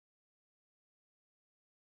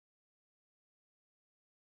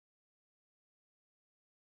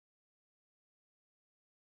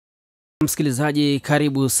Msikilizaji,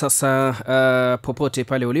 karibu sasa popote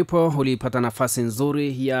pale ulipo. Ulipata nafasi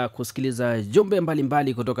nzuri ya kusikiliza jumbe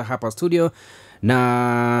mbalimbali kutoka hapa studio,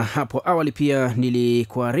 na hapo awali pia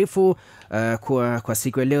nilikuarifu kwa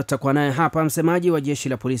siku ya leo tutakuwa naye hapa msemaji wa jeshi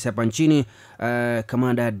la polisi hapa nchini,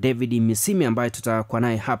 Kamanda David Misimi, ambaye tutakuwa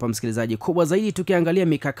naye hapa msikilizaji, kubwa zaidi tukiangalia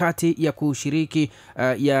mikakati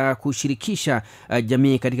ya kushirikisha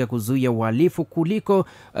jamii katika kuzuia uhalifu kuliko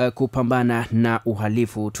kupambana na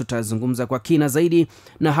uhalifu. Tutazungumza kwa kina zaidi,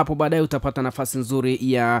 na hapo baadaye utapata nafasi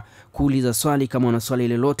nzuri ya kuuliza swali kama una swali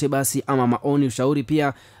lolote basi, ama maoni, ushauri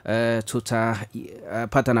pia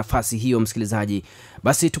tutapata nafasi hiyo msikilizaji.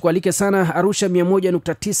 Basi tukualike sana Arusha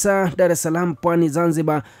 101.9, Dar es Salaam, Pwani,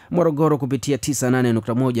 Zanzibar, Morogoro kupitia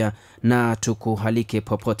 98.1, na tukuhalike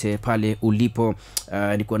popote pale ulipo.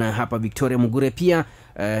 Niko na hapa Victoria Mugure pia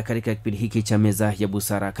katika kipindi hiki cha meza ya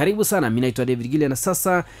busara. Karibu sana, mimi naitwa David Gile, na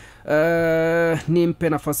sasa nimpe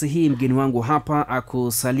nafasi hii mgeni wangu hapa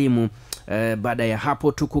akusalimu. Baada ya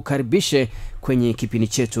hapo tukukaribishe kwenye kipindi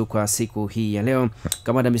chetu kwa siku hii ya leo.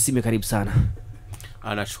 Kamanda Misimi, karibu sana.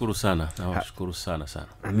 Nashukuru sana, nawashukuru sana.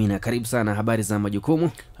 Amina, karibu sana. Habari za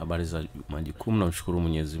majukumu? Habari za majukumu, namshukuru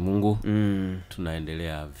Mwenyezi Mungu.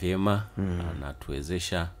 Tunaendelea vyema, na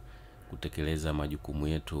tuwezesha kutekeleza majukumu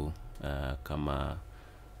yetu kama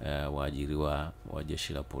waajiriwa wa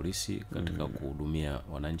jeshi la polisi katika kuhudumia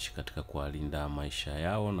wananchi, katika kuwalinda maisha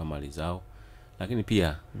yao na mali zao, lakini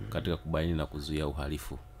pia katika kubaini na kuzuia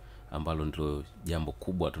uhalifu, ambalo ndio jambo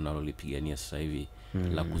kubwa tunalolipigania sasa hivi,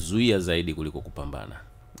 la kuzuia zaidi kuliko kupambana.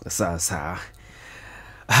 Sawa.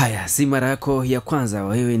 Haya, si mara yako ya kwanza,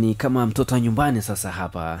 wewe ni kama mtoto nyumbani sasa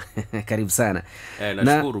hapa. Karibu sana.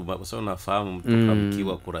 Nashukuru kwa sababu nafahamu mtoka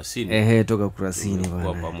mkiwa Kurasini. Toka Kurasini bwana.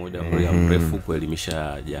 Kwa pamoja muda mrefu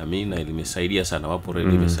kuelimisha jamii, na ilimesaidia sana. WAPO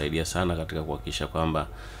imesaidia sana katika kuhakikisha kwamba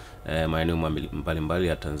maeneo mbalimbali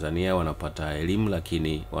ya Tanzania wanapata elimu,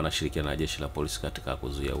 lakini wanashirikiana na jeshi la polisi katika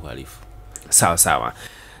kuzuia uhalifu. Sawa.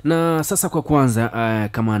 Na sasa kwa kwanza,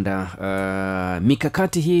 Kamanda,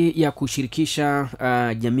 mikakati hii ya kushirikisha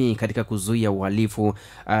jamii katika kuzuia uhalifu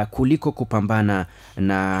kuliko kupambana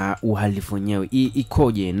na uhalifu wenyewe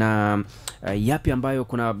ikoje, na yapi ambayo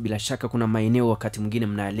bila shaka kuna maeneo wakati mwingine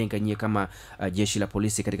mnalenga nyie kama jeshi la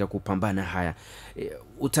polisi katika kupambana haya?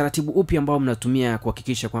 Utaratibu upi ambao mnatumia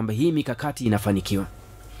kuhakikisha kwamba hii mikakati inafanikiwa?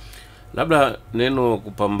 Labda neno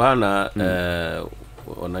kupambana,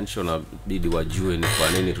 wananchi wanabidi wajue ni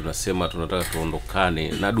kwa nini tunasema tunataka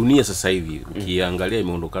tuondokane na dunia sasa hivi. Ukiangalia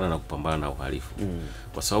imeondokana na kupambana na uhalifu.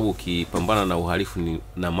 Kwa sababu ukipambana na uhalifu ni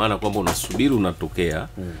na maana kwamba unasubiri unatokea,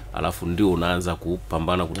 alafu ndio unaanza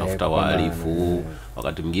kupambana kutafuta wahalifu.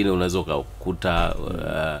 Wakati mwingine unaweza kukuta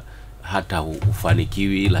hata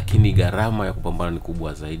ufanikiwi, lakini gharama ya kupambana ni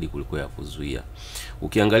kubwa zaidi kuliko ya kuzuia.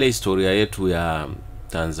 Ukiangalia historia yetu ya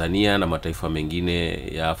Tanzania na mataifa mengine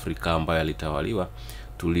ya Afrika ambayo yalitawaliwa,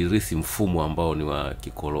 tulirithi mfumo ambao ni wa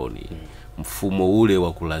kikoloni. Mfumo ule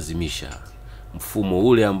wa kulazimisha, mfumo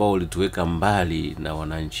ule ambao ulituweka mbali na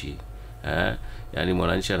wananchi. Yaani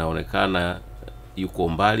mwananchi anaonekana yuko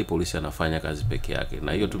mbali, polisi anafanya kazi peke yake.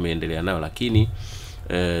 Na hiyo tumeendelea nayo, lakini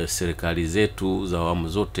serikali zetu za awamu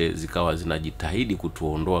zote zikawa zinajitahidi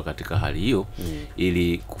kutuondoa katika hali hiyo,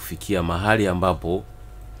 ili kufikia mahali ambapo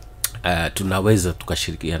tunaweza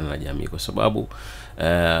tukashirikiana na jamii. Kwa sababu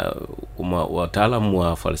wataalamu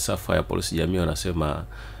wa falsafa ya polisi jamii wanasema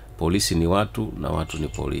polisi ni watu na watu ni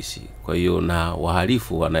polisi. Kwa hiyo na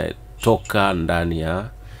wahalifu wanatoka ndani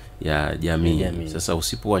ya jamii. Sasa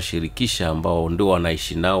usipowashirikisha ambao ndio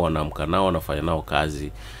wanaishi nao, wanaamka nao, wanafanya nao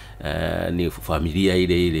kazi, ni familia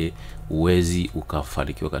ile, uwezi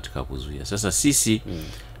ukafanikiwa katika kuzuia. Sasa sisi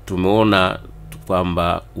tumeona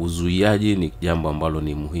kwamba uzuiaji ni jambo ambalo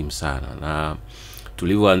ni muhimu sana, na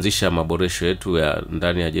tulivyoanzisha maboresho yetu ya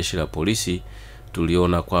ndani ya jeshi la polisi,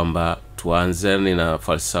 tuliona kwamba tuanzane na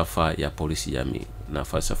falsafa ya polisi jamii. Na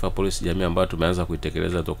falsafa ya polisi jamii ambayo tumeanza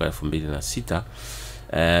kuitekeleza toka 2006,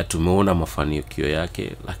 tumeona mafanikio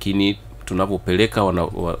yake, lakini tunapopeleka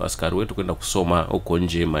askari wetu kwenda kusoma huko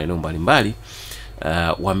nje maeneo mbalimbali,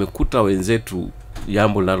 wamekuta wenzetu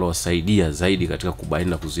jambo linalowasaidia zaidi katika kubaini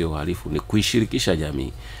na kuzuia uhalifu ni kuishirikisha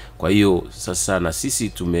jamii. Kwa hiyo sasa na sisi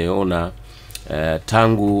tumeona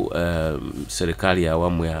tangu serikali ya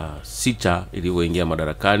awamu ya 6 ilivyoingia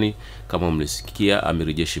madarakani, kama mlisikia,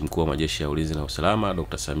 Amiri Jeshi Mkuu wa Majeshi ya Ulinzi na Usalama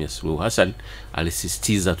Dr. Samia Suluhu Hassan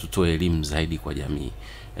alisisitiza tutoe elimu zaidi kwa jamii.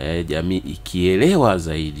 jamii ikielewa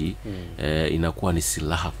zaidi inakuwa ni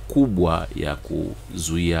silaha kubwa ya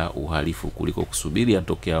kuzuia uhalifu kuliko kusubiri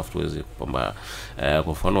atokee afu tuweze kupambana.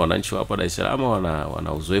 Kwa mfano wananchi hapa Dar es Salaam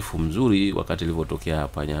wana uzoefu mzuri. Wakati ilivyotokea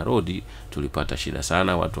hapa Nyarodi tulipata shida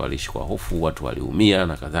sana, watu waliishi kwa hofu, watu waliumia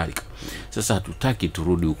na kadhalika. Sasa hatutaki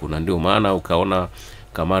turudi huko, na ndio maana ukaona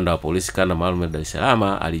kamanda wa polisi kanda maalum ya Dar es Salaam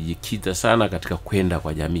alijikita sana katika kwenda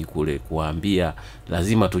kwa jamii kule kuwaambia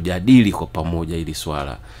lazima tujadili kwa pamoja ili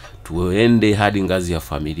swala. Tuende hadi ngazi ya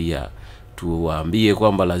familia. Tuwaambie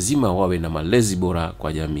kwamba lazima wawe na malezi bora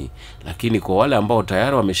kwa jamii. Lakini kwa wale ambao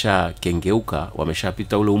tayari wameshakengeuka,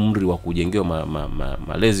 wameshapita ule umri wa kujengewa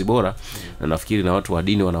malezi bora, na nafikiri na watu wa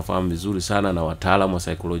dini wanafahamu vizuri sana na wataalamu wa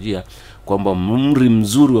saikolojia kwamba umri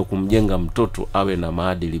mzuri wa kumjenga mtoto awe na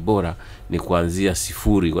maadili bora ni kuanzia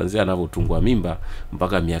 0, kuanzia anapotungwa mimba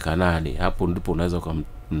mpaka miaka 8. Hapo ndipo unaweza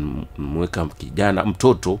kumweka kijana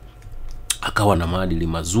mtoto akawa na maadili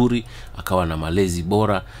mazuri, akawa na malezi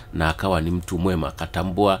bora, na akawa ni mtu mwema,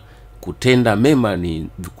 akatambua kutenda mema ni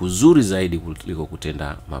kuzuri zaidi kuliko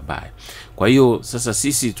kutenda mabaya. Kwa hiyo sasa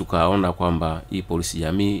sisi tukaona kwamba hii polisi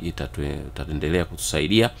jamii itaendelea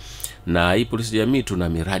kutusaidia, na hii polisi jamii tuna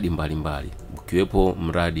miradi mbalimbali, ukiwepo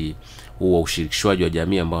mradi huu wa ushirikishwaji wa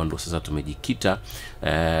jamii ambao ndo sasa tumejikita,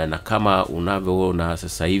 na kama unavyoona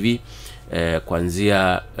sasa hivi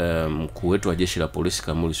kuanzia mkuu wetu wa jeshi la polisi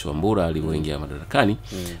Kamuli Swambura alivyoingia madarakani,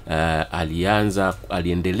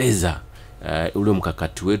 aliendeleza ule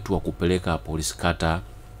mkakati wetu wa kupeleka polisi kata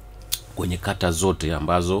kwenye kata zote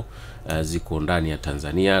ambazo ziko ndani ya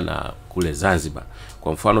Tanzania na kule Zanzibar.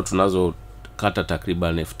 Kwa mfano tunazo kata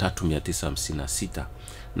takriban 3956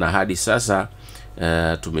 na hadi sasa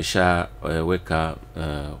tumeshaweka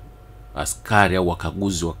askari au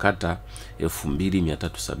wakaguzi wa kata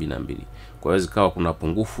 2372. Kwa hiyo zikawa kuna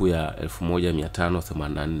pungufu ya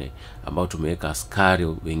 1584 ambao tumeweka askari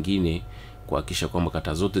wengine kuhakikisha kwamba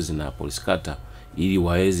kata zote zina polisi kata, ili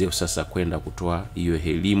waweze sasa kwenda kutoa hiyo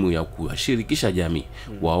elimu ya kushirikisha jamii,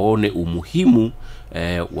 waone umuhimu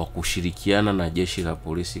wa kushirikiana na jeshi la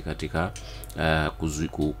polisi katika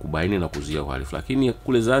kubaini na kuzuia uhalifu. Lakini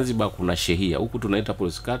kule Zanzibar kuna shehia, huku tunaita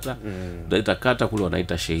polisi kata, tunaita kata, kule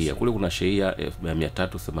wanaita shehia. Kule kuna shehia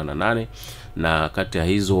 388 na kati ya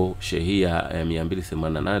hizo shehia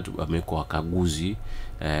 288 wamekuwa wakaguzi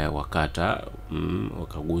wakata,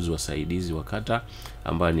 wakaguzi wasaidizi wakata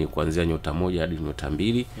ambao ni kuanzia nyota 1 hadi nyota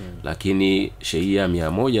 2, lakini shehia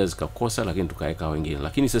 100 zikakosa, lakini tukaweka wengine.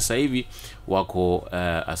 Lakini sasa hivi wako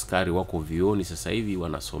askari wako vioni sasa hivi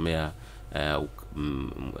wanasomea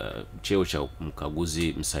cheo cha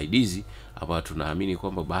mkaguzi msaidizi, ambao tunaamini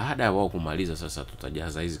kwamba baada ya wao kumaliza sasa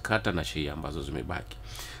tutajaza hizi kata na shehia ambazo zimebaki.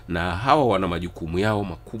 Na hawa wana majukumu yao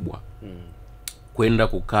makubwa, kwenda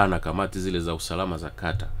kukaa na kamati zile za usalama za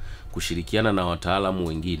kata, kushirikiana na wataalamu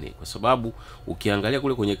wengine, kwa sababu ukiangalia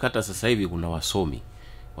kule kwenye kata sasa hivi kuna wasomi,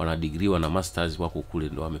 wana degree, wana masters wako kule,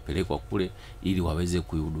 ndio wamepelekwa kule ili waweze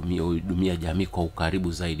kuhudumia jamii kwa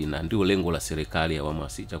ukaribu zaidi. Na ndio lengo la serikali ya awamu ya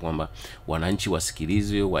 6 kwamba wananchi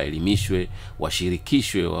wasikilizwe, waelimishwe,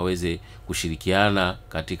 washirikishwe, waweze kushirikiana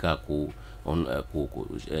katika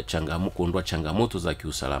kuondoa changamoto za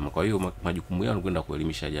kiusalama. Kwa hiyo majukumu yao ni kwenda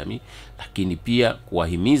kuelimisha jamii, lakini pia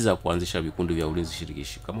kuwahimiza kuanzisha vikundi vya ulinzi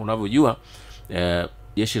shirikishi. Kama unavyojua,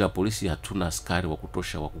 jeshi la polisi hatuna askari wa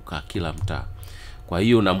kutosha wa kukaa kila mtaa. Kwa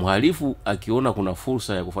hiyo na mhalifu akiona kuna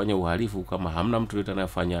fursa ya kufanya uhalifu, kama hamna mtu yote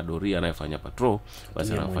anayefanya doria, anayefanya patrol,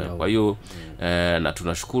 basi anafanya. Kwa hiyo na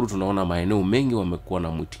tunashukuru, tunaona maeneo mengi wamekuwa na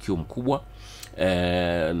mwitikio mkubwa,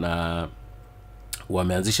 na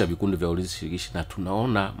wameanzisha vikundi vya ulinzi shirikishi na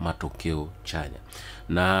tunaona matokeo chanya.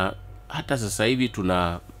 Na hata sasa hivi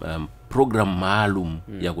tuna program maalum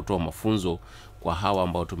ya kutoa mafunzo kwa hawa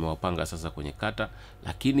ambao tumewapanga sasa kwenye kata.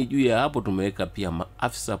 Lakini juu ya hapo tumeweka pia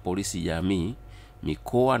maafisa polisi jamii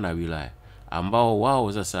mikoa na wilaya, ambao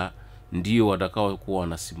wao sasa ndio watakao kuwa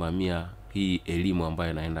wanasimamia hii elimu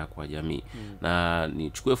ambayo inaenda kwa jamii. Na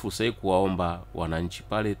nichukue fursa hii kuwaomba wananchi,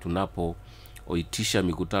 pale tunapoitisha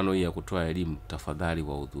mikutano hii ya kutoa elimu, tafadhali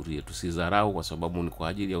wahudhurie, tusidharau, kwa sababu ni kwa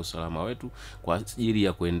ajili ya usalama wetu, kwa ajili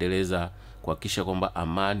ya kuendeleza, kuhakikisha kwamba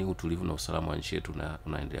amani, utulivu na usalama wa nchi yetu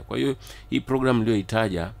unaendelea. Kwa hiyo hii program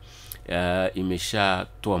niliyoitaja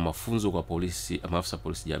imeshatoa mafunzo kwa polisi, maafisa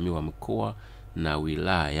polisi jamii wa mikoa na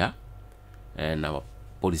wilaya, na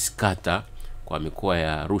polisi kata kwa mikoa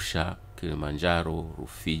ya Arusha, Kilimanjaro,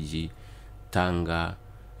 Rufiji, Tanga,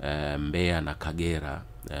 Mbeya na Kagera.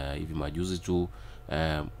 Hivi majuzi tu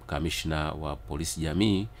kamishna wa polisi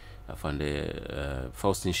jamii afande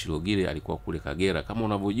Faustin Shilogile alikuwa kule Kagera. Kama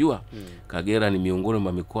unavyojua, Kagera ni miongoni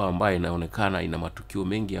mwa mikoa ambayo inaonekana ina matukio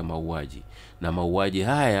mengi ya mauaji, na mauaji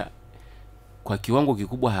haya kwa kiwango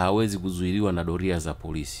kikubwa hawezi kuzuiliwa na doria za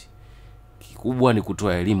polisi. Kikubwa ni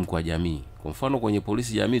kutoa elimu kwa jamii. Kwa mfano kwenye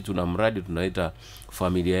polisi jamii tuna mradi tunaita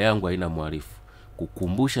familia yangu haina mhalifu,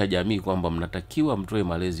 kukumbusha jamii kwamba mnatakiwa mtoe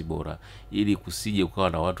malezi bora ili kusije ukawa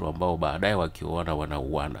na watu ambao baadaye wakioana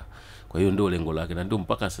wanauana. Kwa hiyo ndio lengo lake, na ndio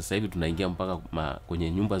mpaka sasa hivi tunaingia mpaka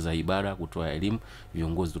kwenye nyumba za ibada kutoa elimu.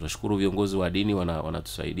 Viongozi, tunashukuru viongozi wa dini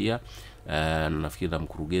wanatusaidia. Nafikiri na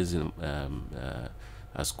mkurugenzi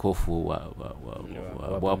askofu wa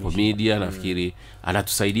WAPO media nafikiri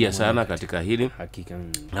anatusaidia sana katika hili. Hakika.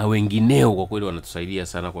 Na wengineo kwa kweli wanatusaidia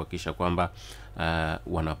sana kuhakikisha kwamba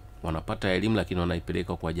wanapata elimu, lakini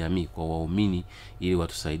wanaipeleka kwa jamii, kwa waumini, ili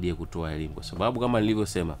watusaidie kutoa elimu. Kwa sababu kama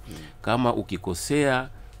nilivyosema, kama ukikosea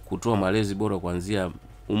kutoa malezi bora kuanzia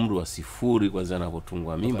umri wa 0 kwanza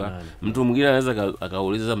anapotungwa mimba, mtu mwingine anaweza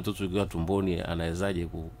akauliza mtoto ukiwa tumboni anawezaje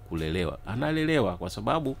kulelewa? Analelewa, kwa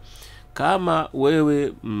sababu kama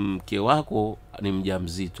wewe mke wako ni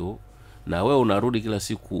mjamzito na wewe unarudi kila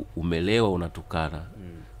siku umelewa, unatukana,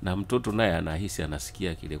 na mtoto naye anahisi,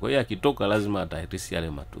 anasikia kile. Kwa hiyo akitoka lazima atahisi yale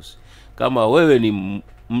matusi. Kama wewe ni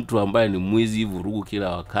mtu ambaye ni mwizi, vurugu kila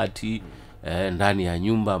wakati, ndani ya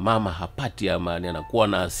nyumba, mama hapati amani, anakuwa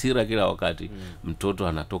na hasira kila wakati, mtoto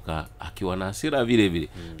anatoka akiwa na hasira vile vile.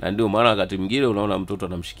 Na ndio maana wakati mwingine unaona mtoto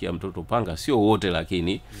anamshikia mtoto panga, sio wote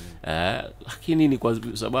lakini lakini ni kwa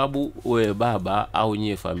sababu wewe baba au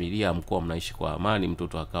nyie familia mkoa mnaishi kwa amani,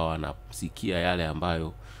 mtoto akawa anasikia yale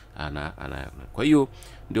ambayo kwa hiyo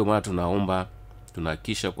ndio maana tunaomba,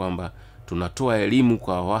 tunahakikisha kwamba tunatoa elimu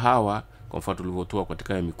kwa hawa, kwa mfano tulivyotoa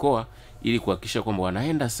katika mikoa, ili kuhakikisha kwamba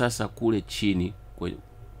wanaenda sasa kule chini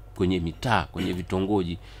kwenye mitaa, kwenye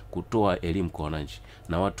vitongoji, kutoa elimu kwa wananchi,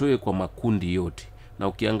 na watoe kwa makundi yote. Na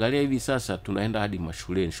ukiangalia hivi sasa tunaenda hadi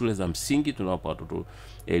mashuleni, shule za msingi, tunawapa watoto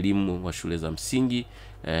elimu wa shule za msingi,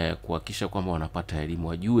 kuhakikisha kwamba wanapata elimu,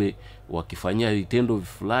 wajue wakifanyia vitendo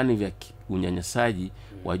fulani vya unyanyasaji,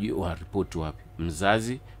 wajue waripoti wapi.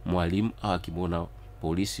 Mzazi, mwalimu, au akimwona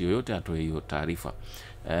polisi yoyote atoe hiyo taarifa.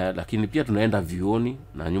 Lakini pia tunaenda vioni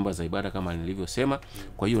na nyumba za ibada kama nilivyosema.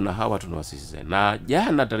 Kwa hiyo na hawa tunawasisitiza. Na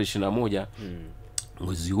jana tarehe 21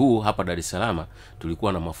 mwezi huu hapa Dar es Salaam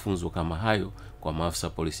tulikuwa na mafunzo kama hayo kwa maafisa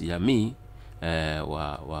polisi jamii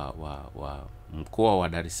wa mkoa wa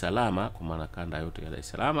Dar es Salaam, kwa maana kanda yote ya Dar es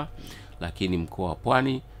Salaam, lakini mkoa wa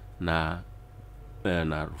Pwani na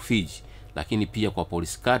Rufiji, lakini pia kwa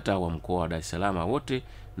polisi kata wa mkoa wa Dar es Salaam wote,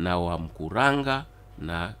 na wa Mkuranga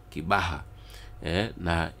na Kibaha.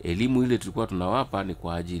 Na elimu ile tulikuwa tunawapa ni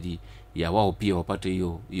kwa ajili ya wao pia wapate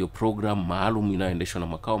hiyo program maalum inayoendeshwa na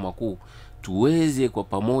makao makuu, tuweze kwa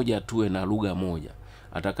pamoja tuwe na lugha moja.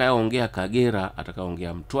 Atakayeongea Kagera,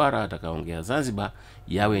 atakayeongea Mtwara, atakayeongea Zanzibar,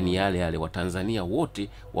 yawe ni yale yale. Watanzania wote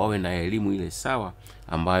wawe na elimu ile sawa,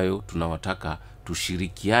 ambayo tunawataka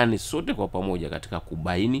tushirikiane sote kwa pamoja katika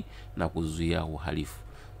kubaini na kuzuia uhalifu.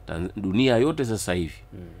 Dunia yote sasa hivi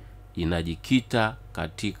inajikita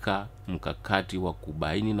katika mkakati wa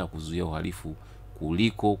kubaini na kuzuia uhalifu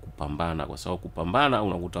kuliko kupambana. Kwa sababu kupambana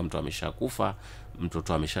unakuta mtu ameshakufa,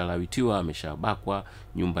 mtoto ameshalawitiwa, ameshabakwa,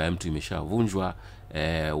 nyumba ya mtu imeshavunjwa,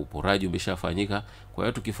 uporaji umeshafanyika. Kwa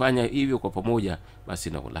hiyo tukifanya hivyo kwa pamoja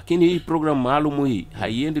basi lakini hii program maalum hii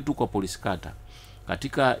haiendi tu kwa polisi kata.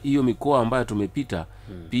 Katika hiyo mikoa ambayo tumepita,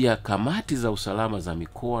 pia kamati za usalama za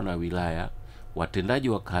mikoa na wilaya, watendaji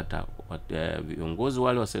wa kata, viongozi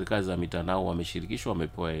wale wa serikali za mitaa nao wameshirikishwa,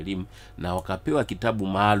 wamepewa elimu na wakapewa kitabu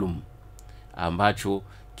maalum ambacho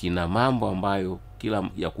kina mambo ambayo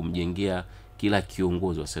ya kumjengea kila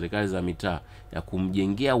kiongozi wa serikali za mitaa, ya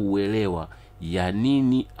kumjengea uelewa ya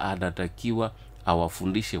nini anatakiwa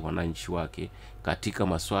awafundishe wananchi wake katika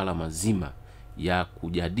masuala mazima ya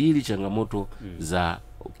kujadili changamoto za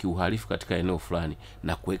kiuhalifu katika eneo fulani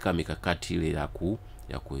na kuweka mikakati ile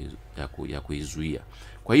ya kuizuia.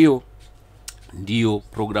 Kwa hiyo ndiyo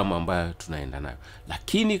programu ambayo tunaenda nayo.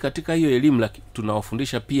 Lakini katika hiyo elimu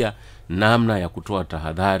tunawafundisha pia namna ya kutoa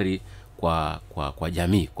tahadhari kwa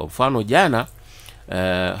jamii. Kwa mfano jana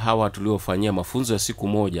hawa tuliofanyia mafunzo ya siku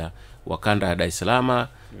moja wa kanda ya Dar es Salaam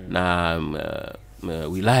na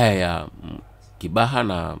wilaya ya Kibaha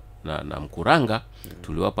na Mkuranga,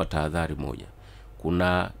 tuliwapa tahadhari moja.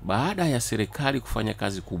 Kuna baada ya serikali kufanya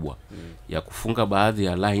kazi kubwa ya kufunga baadhi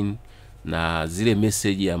ya line na zile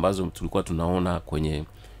message ambazo tulikuwa tunaona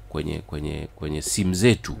kwenye simu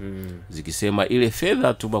zetu zikisema ile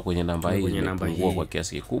fedha tuma kwenye namba hii imepungua kwa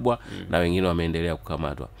kiasi kikubwa, na wengine wameendelea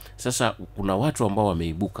kukamatwa. Sasa kuna watu ambao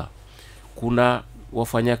wameibuka. Kuna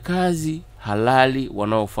wafanyakazi halali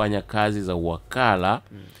wanaofanya kazi za wakala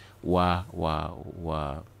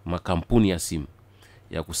wa makampuni ya simu,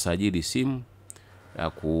 ya kusajili simu, ya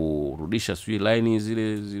kurudisha sui line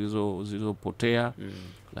zile zilizopotea,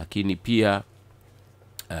 lakini pia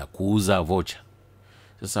kuuza vocha.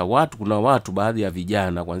 Sasa kuna watu baadhi ya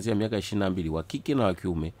vijana kuanzia miaka 22 wa kike na wa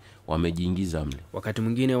kiume wamejiingiza mle. Wakati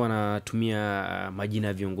mwingine wanatumia majina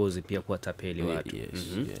ya viongozi pia kuwatapeli watu.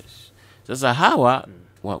 Yes. Sasa hawa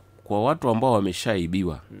kwa watu ambao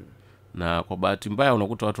wameshaibiwa, na kwa bahati mbaya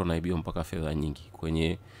unakuta watu wanaibiwa mpaka fedha nyingi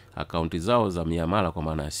kwenye akaunti zao za miamala kwa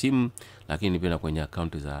maana ya simu, lakini pia kwenye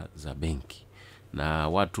akaunti za benki. Na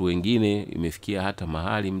watu wengine imefikia hata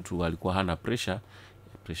mahali mtu alikuwa hana pressure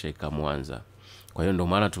ikamwanza. Kwa hiyo ndio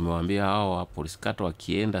maana tumewaambia hao polisi kata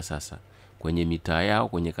wakienda sasa kwenye mitaa yao,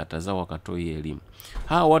 kwenye kata zao, wakatoe elimu.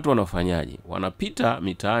 Hao watu wanafanyaje? Wanapita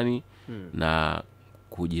mitaani na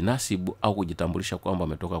kujinasibu au kujitambulisha kwamba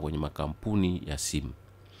wametoka kwenye makampuni ya simu.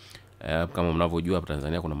 Kama mnavyojua hapa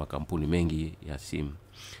Tanzania kuna makampuni mengi ya simu.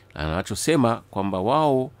 Na anachosema kwamba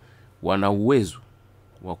wao wana uwezo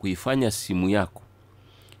wa kuifanya simu yako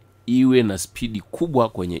iwe na spidi kubwa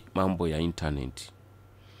kwenye mambo ya internet.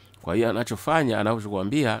 Kwa hiyo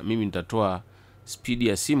anachokuambia mimi nitatoa speed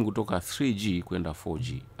ya simu kutoka 3G kwenda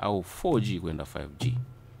 4G au 4G kwenda 5G.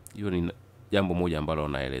 Hiyo ni jambo moja ambalo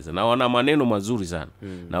wanaeleza. Na wana maneno mazuri sana.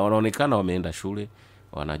 Na wanaonekana wameenda shule,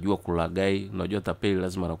 wanajua kulagai. Unajua tapeli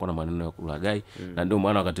lazima anakuwa na maneno ya kulagai. Na ndio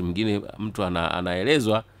maana wakati mwingine mtu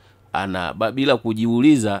anaelezwa bila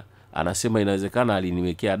kujiuliza anasema inawezekana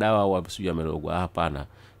aliniwekea dawa au sijui amelogwa. Hapana.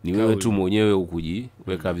 Ni wewe tu mwenyewe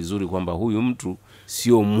ukujiweka vizuri kwamba huyu mtu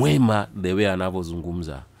sio mwema the way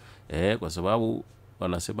anavyozungumza. Kwa sababu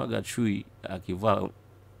wanasemaga chui akivaa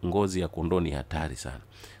ngozi ya kondoo ni hatari sana.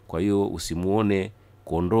 Kwa hiyo usimuone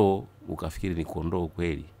kondoo ukafikiri ni kondoo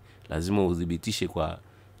kweli. Lazima udhibitishe kwa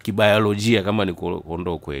kibiolojia kama ni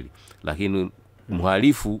kondoo kweli. Lakini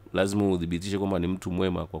mhalifu lazima udhibitishe kwamba ni mtu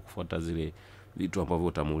mwema kwa kufuata zile vitu ambavyo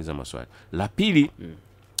utamuuliza maswali. La pili,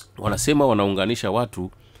 wanasema wanaunganisha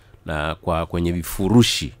watu na kwenye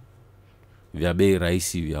vifurushi vya bei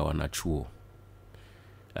rahisi vya wanachuo.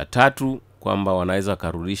 La tatu, kwamba wanaweza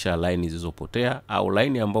karudisha line zilizopotea au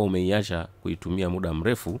line ambayo umeiacha kuitumia muda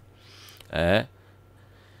mrefu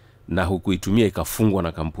na hukuitumia ikafungwa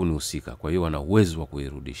na kampuni husika. Kwa hiyo wana uwezo wa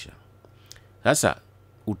kuirudisha. Sasa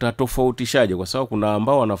utatofautishaje? Kwa sababu kuna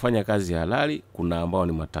ambao wanafanya kazi halali, kuna ambao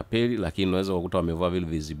ni matapeli, lakini unaweza kukuta wamevaa vile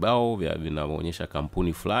vizibao vinaonyesha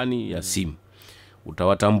kampuni fulani ya simu.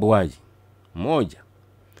 Utawatambuaje? Moja,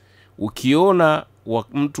 ukiona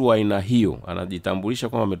mtu wa aina hiyo anajitambulisha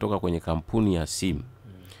kwamba ametoka kwenye kampuni ya simu,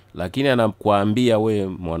 lakini anakuambia we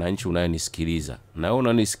mwananchi unayenisikiliza, na wewe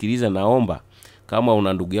unanisikiliza, naomba kama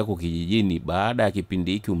una ndugu yako kijijini, baada ya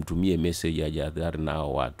kipindi hiki umtumie message ya jadhari na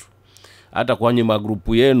hao watu. Hata kwenye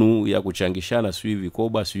magrupu yenu ya kuchangishana sio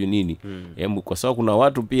vikoba sio nini. Kwa sababu kuna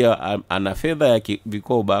watu pia ana fedha ya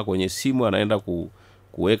vikoba kwenye simu, anaenda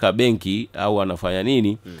kuweka benki au anafanya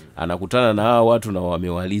nini, anakutana na hao watu na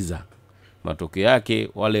wamewaliza. Matokeo yake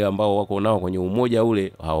wale ambao wako nao kwenye umoja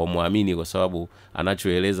ule hawamwamini kwa sababu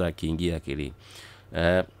anachoeleza akiingia akilini.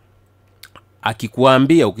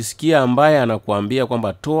 Akikuambia, ukisikia ambaye anakuambia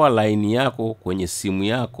kwamba toa line yako kwenye simu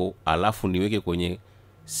yako alafu niweke kwenye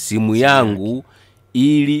simu yangu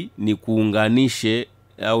ili nikuunganishe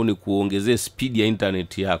au nikuongezee speed ya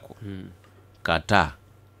internet yako, kataa.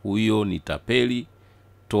 Huyo ni tapeli.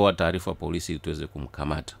 Toa taarifa polisi ili tuweze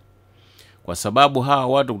kumkamata. Kwa sababu hawa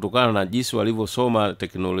watu kutokana na jinsi walivyosoma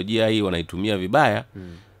teknolojia hii wanaitumia vibaya.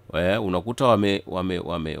 Unakuta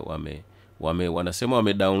wanasema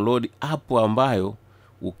wamedownload app ambayo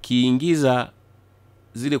ukiingiza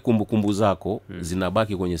zile kumbukumbu zako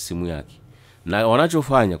zinabaki kwenye simu yake. Na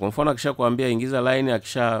wanachofanya, kwa mfano akishakwambia ingiza line,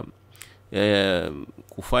 akisha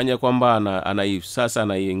kufanya kwamba sasa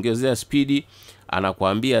anaiongezea speed,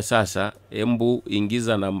 anakuambia sasa embu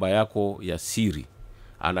ingiza namba yako ya siri.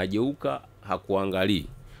 Anageuka, hakuangalii.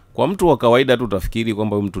 Kwa mtu wa kawaida tu utafikiri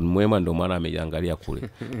kwamba huyu mtu ni mwema ndio maana ameangalia kule.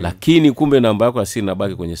 Lakini kumbe namba yako ya siri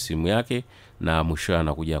inabaki kwenye simu yake na mwisho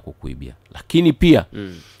anakuja kukuibia. Lakini pia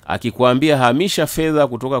akikwambia hamisha fedha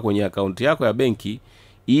kutoka kwenye akaunti yako ya benki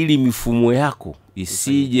ili mifumo yako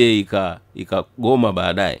isije ikagoma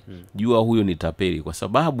baadaye, jua huyo ni tapeli, kwa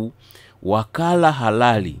sababu wakala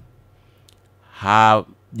halali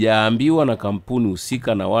hajaambiwa na kampuni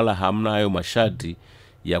husika na wala hamna hayo masharti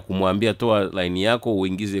ya kumwambia toa line yako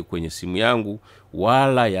uingize kwenye simu yangu,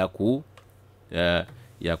 wala ya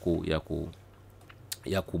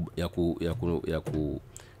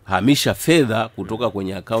kuhamisha fedha kutoka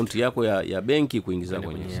kwenye akaunti yako ya benki kuingiza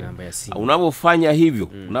kwenye simu. Unapofanya hivyo,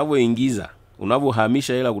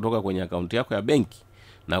 unapohamisha hela kutoka kwenye akaunti yako ya benki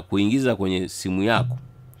na kuingiza kwenye simu yako,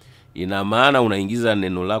 ina maana unaingiza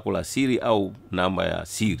neno lako la siri au namba ya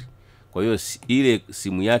siri. Kwa hiyo ile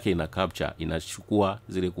simu yake ina capture, inachukua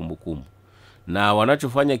zile kumbukumbu. Na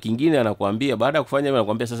wanachofanya kingine, anakuambia baada ya kufanya hivyo,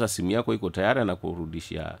 anakuambia sasa simu yako iko tayari,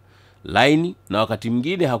 anakurudishia line. Na wakati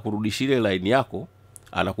mwingine hakurudishi ile line yako,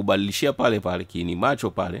 anakubadilishia pale pale kiini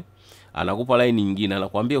macho pale, anakupa line nyingine,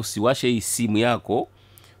 anakuambia usiwashe hii simu yako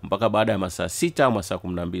mpaka baada ya masaa 6 au masaa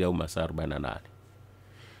 12 au masaa 48.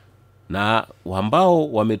 Na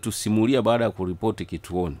ambao wametusimulia baada ya kuripoti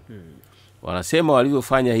kituoni, wanasema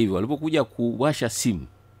walivyofanya hivyo, walipokuja kuwasha simu,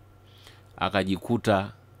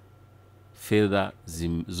 akajikuta fedha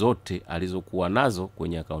zote alizokuwa nazo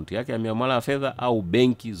kwenye akaunti yake ya miamala ya fedha au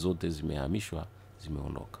benki zote zimehamishwa,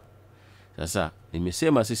 zimeondoka. Sasa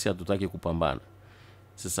nimesema sisi hatutaki kupambana.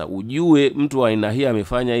 Sasa ujue mtu wa aina hii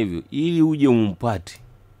amefanya hivyo, ili uje umpate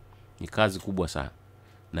ni kazi kubwa sana,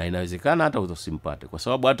 na inawezekana hata utosimpate, kwa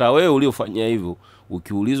sababu hata wewe uliofanya hivyo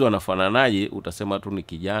ukiulizwa anafananaje, utasema tu ni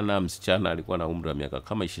kijana msichana alikuwa na umri wa miaka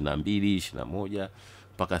kama 22, 21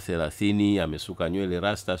 mpaka 30, amesuka nywele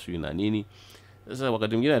rasta sio na nini. Sasa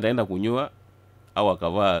wakati mwingine ataenda kunyoa au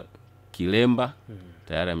akavaa kilemba,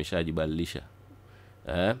 tayari ameshajibadilisha.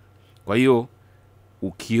 Kwa hiyo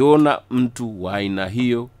ukiona mtu wa aina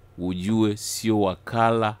hiyo, ujue sio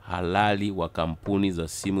wakala halali wa kampuni za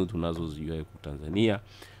simu tunazozijua huko Tanzania,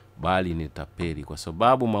 bali ni tapeli, kwa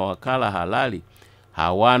sababu mawakala halali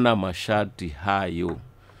hawana masharti hayo.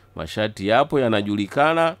 Masharti yapo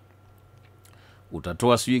yanajulikana.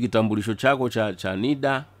 Utatoa sijui kitambulisho chako cha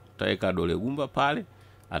NIDA, utaweka dole gumba pale,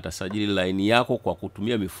 atasajili line yako kwa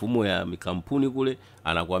kutumia mifumo ya mikampuni kule,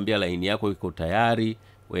 anakuambia line yako iko tayari,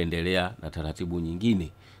 uendelea na taratibu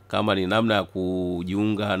nyingine. Kama ni namna ya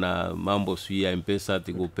kujiunga na mambo sui ya M-Pesa,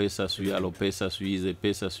 Tigo Pesa, sui Alo Pesa, sui Ze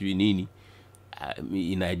Pesa, sui nini,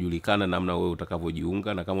 inajulikana namna wewe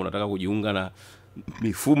utakavyojiunga. Na kama unataka kujiunga na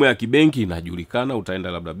mifumo ya kibenki, inajulikana,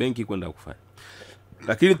 utaenda labda benki kwenda kufanya.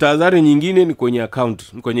 Lakini tahadhari nyingine ni kwenye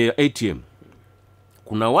account, kwenye ATM.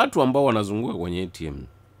 Kuna watu ambao wanazunguka kwenye ATM,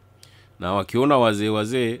 na wakiona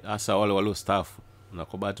wazee hasa wale walio staff, na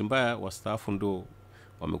kwa bahati mbaya wastaafu ndio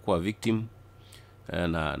wamekuwa victim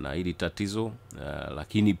na hili tatizo,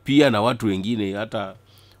 lakini pia na watu wengine hata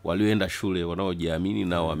walioenda shule wanaojiamini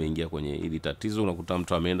nao wameingia kwenye hili tatizo. Unakuta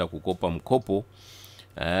mtu ameenda kukopa mkopo,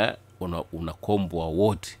 unakombwa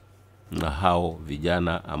wote na hao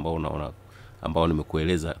vijana ambao unaona, ambao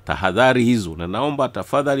nimekueleza tahadhari hizo. Na naomba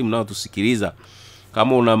tafadhali mnaotusikiliza,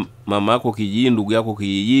 kama una mama yako kijijini, ndugu yako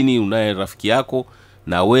kijijini, unaye rafiki yako,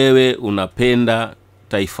 na wewe unapenda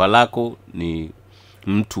taifa lako, ni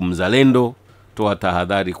mtu mzalendo, toa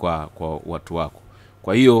tahadhari kwa watu wako.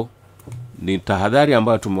 Kwa hiyo ni tahadhari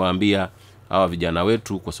ambayo tumewaambia hawa vijana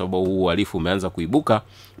wetu, kwa sababu huu uhalifu umeanza kuibuka,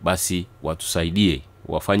 basi watusaidie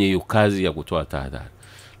wafanye hiyo kazi ya kutoa tahadhari.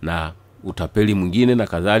 Na utapeli mwingine na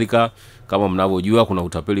kadhalika, kama mnavyojua kuna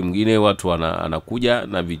utapeli mwingine, watu anakuja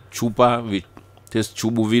na vichupa test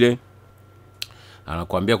tube vile,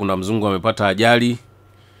 anakuambia kuna mzungu amepata ajali,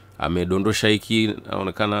 amedondosha hiki,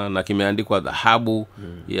 inaonekana na kimeandikwa dhahabu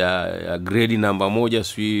ya grade namba 1,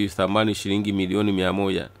 sui thamani shilingi milioni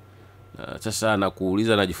 100. Sasa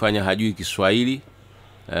anakuuliza, anajifanya hajui Kiswahili,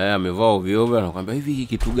 amevaa ovyo ovyo, anakuambia hivi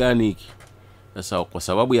kitu gani hiki? Sasa kwa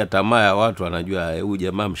sababu ya tamaa ya watu, anajua huyu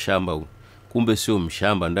jamaa mshamba huyu, kumbe sio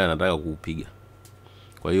mshamba, ndiye anataka kukupiga.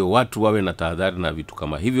 Kwa hiyo watu wawe na tahadhari na vitu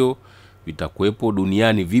kama hivyo. Vitakuepo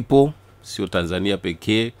duniani, vipo, sio Tanzania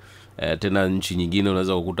pekee, tena nchi nyingine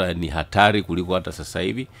unaweza kukuta ni hatari kuliko hata sasa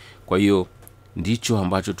hivi. Kwa hiyo ndicho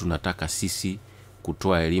ambacho tunataka sisi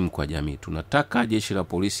kutoa elimu kwa jamii. Tunataka jeshi la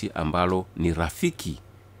polisi ambalo ni rafiki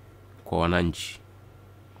kwa wananchi,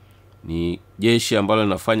 ni jeshi ambalo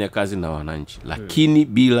linafanya kazi na wananchi, lakini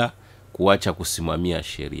bila kuacha kusimamia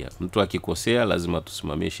sheria. Mtu akikosea lazima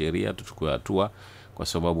tusimamie sheria, tuchukue hatua, kwa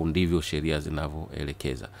sababu ndivyo sheria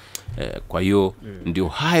zinavyoelekeza. Kwa hiyo ndio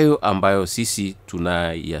hayo ambayo sisi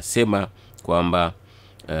tunayasema kwamba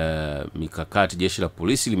mikakati, jeshi la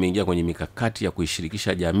polisi limeingia kwenye mikakati ya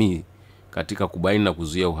kuishirikisha jamii katika kubaini na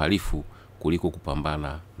kuzuia uhalifu kuliko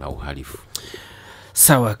kupambana na uhalifu.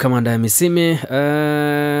 Sawa, Kamanda Misime,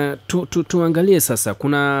 tuangalie sasa,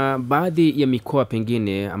 kuna baadhi ya mikoa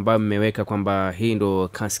pengine ambayo mmeweka kwamba hii ndo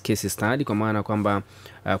case study, kwa maana kwamba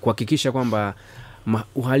kuhakikisha kwamba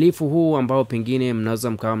uhalifu huu ambao pengine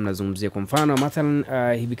mnaweza mkawa mnazungumzia. Kwa mfano mathalan,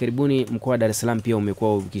 hivi karibuni mkoa wa Dar es Salaam pia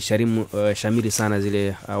umekuwa ukisharimu shamiri sana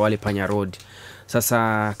zile wale panya road.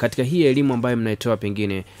 Sasa katika hii elimu ambayo mnaitoa,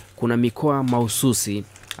 pengine kuna mikoa mahususi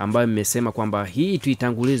ambayo mmesema kwamba hii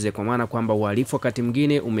tuitangulize, kwa maana kwamba uhalifu wakati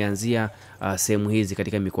mwingine umeanzia sehemu hizi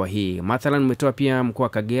katika mikoa hii. Mathalan umetoa pia mkoa wa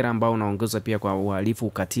Kagera ambao unaongoza pia kwa uhalifu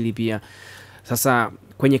ukatili pia. Sasa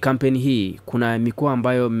kwenye kampeni hii kuna mikoa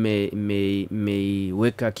ambayo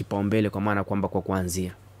mmeiweka kipaumbele kwa maana kwamba kwa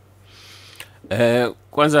kuanzia?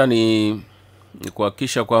 Kwanza ni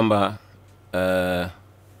kuhakikisha kwamba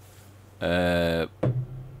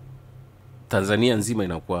Tanzania nzima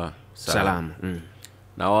inakuwa salama.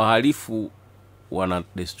 Na wahalifu wana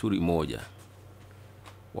desturi moja.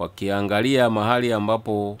 Wakiangalia mahali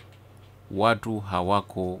ambapo watu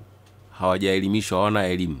hawajaelimishwa, hawana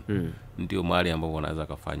elimu, ndio mahali ambapo wanaweza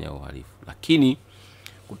kufanya uhalifu. Lakini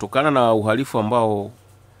kutokana na uhalifu ambao,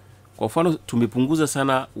 kwa mfano, tumepunguza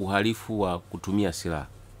sana uhalifu wa kutumia silaha.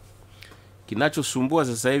 Kinachosumbua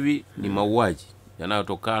sasa hivi ni mauaji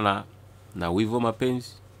yanayotokana na wivu wa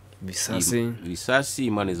mapenzi, visasi,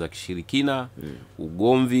 imani za kishirikina,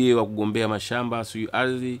 ugomvi wa kugombea mashamba,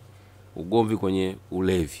 ardhi, ugomvi kwenye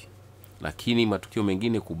ulevi. Lakini matukio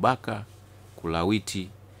mengine, kubaka, kulawiti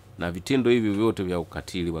na vitendo hivi vyote vya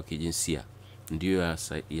ukatili wa kijinsia ndio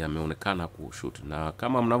yameonekana kushuti. Na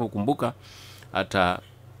kama mnavyokumbuka, hata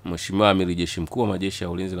Mheshimiwa Amiri Jeshi Mkuu wa Majeshi ya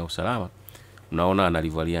Ulinzi na Usalama, unaona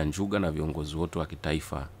analivalia njuga na viongozi wote wa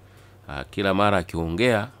kitaifa. Kila mara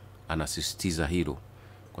akiongea anasisitiza hilo,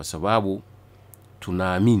 kwa sababu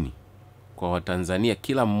tunaamini kwa Watanzania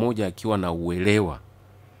kila mmoja akiwa na uelewa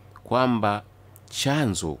kwamba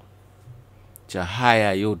chanzo cha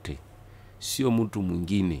haya yote sio mtu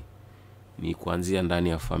mwingine, ni kuanzia ndani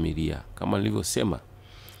ya familia. Kama nilivyosema,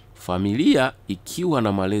 familia ikiwa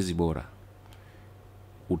na malezi bora,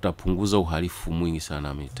 utapunguza uhalifu mwingi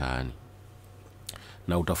sana mitaani,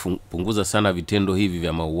 na utapunguza sana vitendo hivi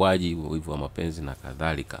vya mauaji, wivu wa mapenzi na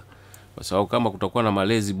kadhalika. Kwa sababu kama kutakuwa na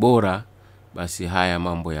malezi bora, basi haya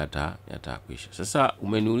mambo yatakwisha. Sasa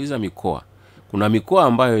umeniuliza mikoa. Kuna mikoa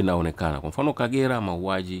ambayo inaonekana, kwa mfano Kagera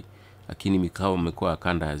mauaji, lakini mikoa ya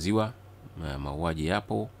kanda ya Ziwa mauaji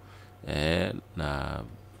yapo, na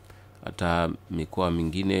hata mikoa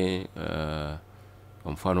mingine,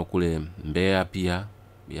 kwa mfano kule Mbeya pia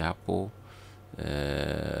yapo,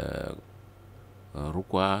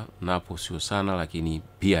 Rukwa napo sio sana lakini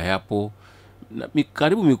pia yapo.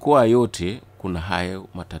 Karibu mikoa yote kuna hayo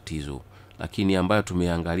matatizo, lakini ambayo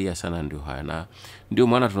tumeangalia sana ndio haya, na ndio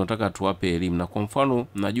maana tunataka tuwape elimu. Na kwa mfano,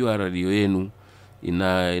 najua radio yenu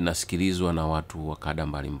inasikilizwa na watu wa kada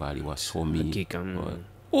mbalimbali, wasomi,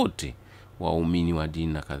 wote, waumini wa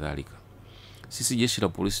dini na kadhalika. Sisi jeshi la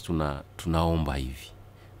polisi tunaomba hivi,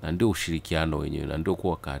 na ndio ushirikiano wenyewe, na ndio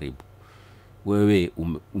kuwa karibu. Wewe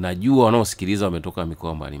unajua wanaosikiliza wametoka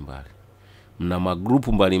mikoa mbalimbali, mna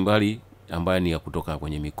magrupu mbalimbali ambayo ni ya kutoka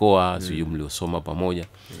kwenye mikoa, sio mliosoma pamoja.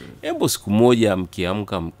 Hebu siku moja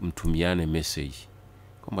mkiamka mtumiane message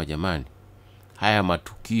kwamba jamani, haya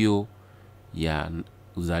matukio ya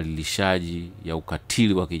udhalilishaji, ya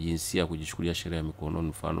ukatili wa kijinsia, kujichukulia sheria mikononi,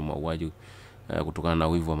 mfano mauaji kutokana na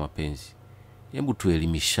wivu wa mapenzi, hebu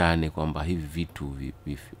tuelimishane kwamba hivi vitu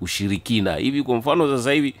ushirikina hivi. Kwa mfano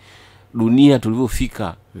sasa hivi dunia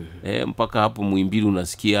tulivyofika, mpaka hapo Muhimbili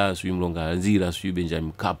unasikia sio Mlonganzira, sio Benjamin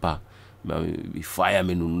Mkapa, vifaa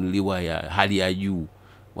yamenunuliwa ya hali ya juu,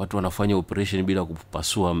 watu wanafanya operation bila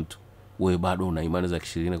kupasua mtu. Wewe bado una imani za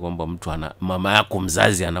kishirikina kwamba mtu mama yako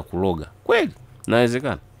mzazi anakuloga? Kweli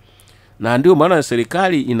inawezekana. Na ndio maana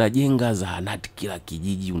serikali inajenga zahanati kila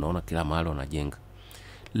kijiji, unaona kila mahali wanajenga.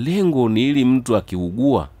 Lengo ni ili mtu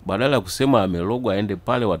akiugua, badala ya kusema amelogwa, aende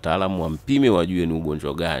pale wataalamu wampime, wajue ni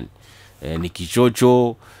ugonjwa gani. Ni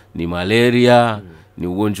kichocho, ni malaria, ni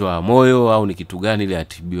ugonjwa wa moyo, au ni kitu gani, ili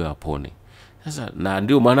atibiwe apone. Sasa na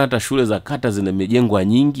ndio maana hata shule za kata zimejengwa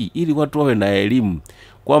nyingi, ili watu wawe na elimu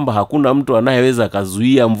kwamba hakuna mtu anayeweza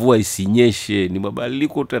kazuia mvua isinyeshe. Ni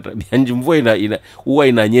mabadiliko ya tabia nchi. Mvua huwa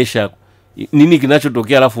inanyesha, nini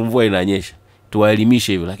kinachotokea alafu mvua inanyesha?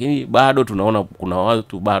 Tuwaelimishe hivyo. Lakini bado tunaona kuna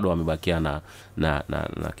watu bado wamebakia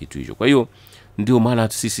na kitu hicho. Kwa hiyo ndio maana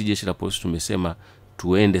sisi jeshi la polisi tumesema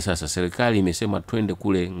tuende sasa. Serikali imesema twende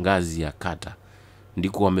kule ngazi ya kata,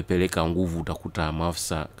 ndiko wamepeleka nguvu. Utakuta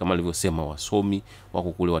maafisa kama nilivyosema, wasomi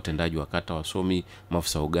wako kule, watendaji wa kata wasomi,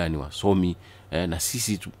 maafisa ugani wasomi, na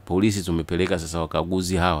sisi polisi tumepeleka sasa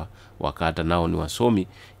wakaguzi hawa wakata nao ni wasomi,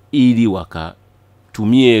 ili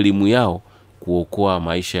wakatumie elimu yao kuokoa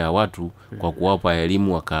maisha ya watu kwa kuwapa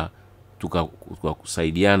elimu,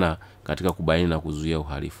 kusaidiana katika kubaini na kuzuia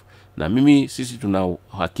uhalifu. Na sisi tuna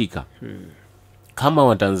uhakika kama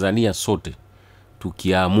Watanzania sote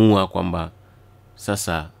tukiamua kwamba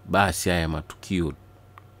sasa basi haya matukio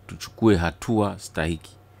tuchukue hatua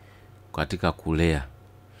stahiki katika kulea.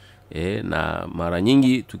 Na mara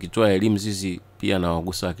nyingi tukitoa elimu sisi pia na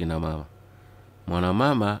wagusa akina mama.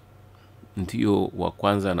 Mwanamama ndio wa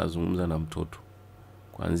kwanza anazungumza na mtoto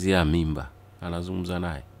kuanzia mimba, anazungumza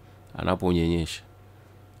naye anaponyonyesha,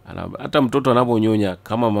 Hata mtoto anaponyonya,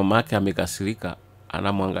 kama mama yake amekasirika,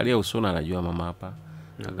 anamwangalia usoni, anajua mama hapa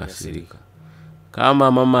akasirika.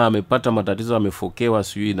 Kama mama amepata matatizo, amefokewa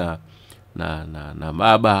sijui na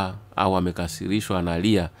baba, au amekasirishwa,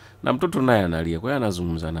 analia, na mtoto naye analia, kwa hiyo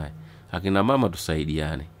anazungumza naye. Akina mama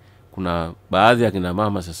tusaidiane. Kuna baadhi ya akina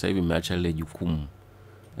mama sasa hivi wameacha ile jukumu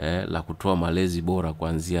la kutoa malezi bora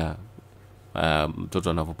kuanzia mtoto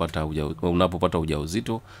unapopata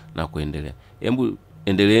ujauzito na kuendelea. Hebu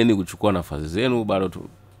endeleeni kuchukua nafasi zenu, bado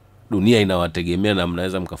dunia inawategemea na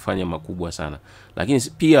mnaweza mkafanya makubwa sana. Lakini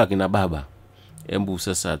pia akina baba, hebu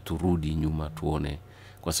sasa turudi nyuma tuone,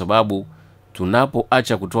 kwa sababu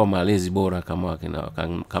tunapoacha kutoa malezi bora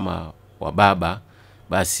kama wa baba,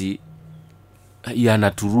 basi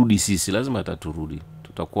yanaturudi sisi, lazima ataturudi.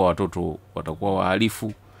 Tutakuwa watoto watakuwa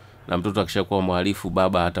wahalifu, na mtoto akishakuwa mhalifu,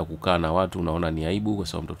 baba hata kukaa na watu unaona ni aibu, kwa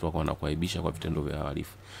sababu mtoto wako anakuaibisha kwa vitendo vya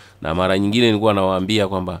uhalifu. Na mara nyingine nilikuwa nawaambia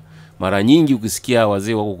kwamba mara nyingi ukisikia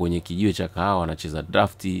wazee wako kwenye kijiwe cha kahawa wanacheza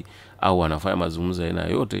drafti au wanafanya mazungumzo aina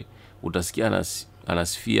yote, utasikia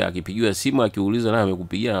anasifia, akipigiwa simu akiuliza naye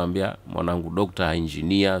amekupigia, anamwambia mwanangu doctor,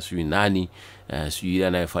 engineer, sijui nani, sijui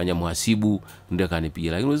anayefanya mhasibu ndio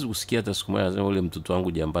kanipigia. Lakini huwezi kusikia hata siku moja anasema ule mtoto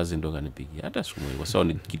wangu jambazi ndio kanipigia, hata siku moja, kwa sababu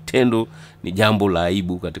ni kitendo, ni jambo la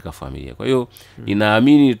aibu katika familia. Kwa hiyo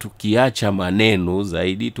ninaamini tukiacha maneno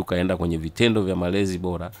zaidi tukaenda kwenye vitendo vya malezi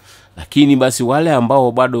bora, lakini basi wale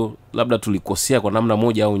ambao bado labda tulikosea kwa namna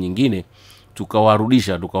moja au nyingine,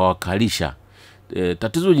 tukawarudisha, tukawakalisha.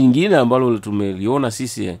 Tatizo jingine ambalo tumeliona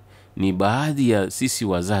sisi ni baadhi ya sisi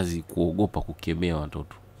wazazi kuogopa kukemea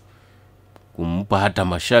watoto, kumpa hata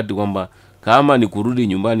masharti kwamba kama ni kurudi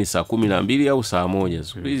nyumbani saa 12 au saa 1.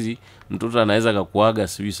 Siku hizi mtoto anaweza kukuaga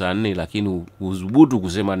saa 4, lakini udhubutu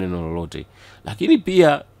kusema neno lolote. Lakini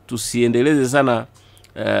pia tusiendeleze sana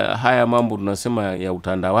haya mambo tunasema ya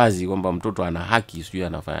utandawazi kwamba mtoto ana haki sijui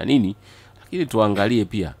anafanya nini, lakini tuangalie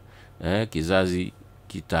pia kizazi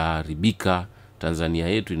kitaharibika. Tanzania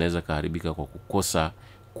yetu inaweza kuharibika kwa kukosa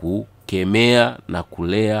kukemea na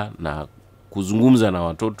kulea na kuzungumza na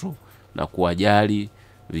watoto na kuwajali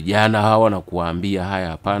vijana hawa na kuwaambia haya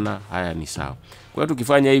hapana, haya ni sawa. Kwa hiyo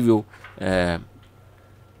tukifanya hivyo,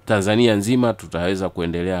 Tanzania nzima tutaweza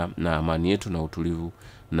kuendelea na amani yetu na utulivu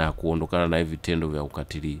na kuondokana na hivi vitendo vya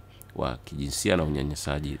ukatili wa kijinsia na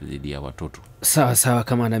unyanyasaji dhidi ya watoto. Sawa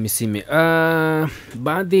kama na misimi.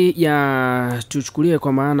 Baadhi ya tuchukulie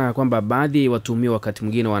kwa maana kwamba baadhi watuhumiwa wakati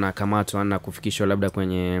mwingine wanakamatwa na kufikishwa labda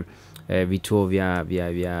kwenye vituo vya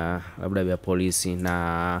labda vya polisi,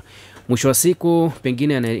 na mwisho wa siku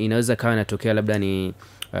pengine inaweza kawa inatokea labda ni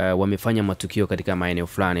wamefanya matukio katika maeneo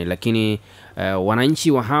fulani, lakini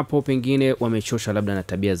wananchi wa hapo pengine wamechosha labda na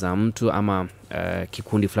tabia za mtu ama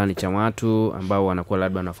kikundi fulani cha watu ambao wanakuwa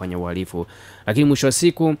labda wanafanya uhalifu, lakini mwisho wa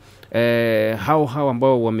siku hao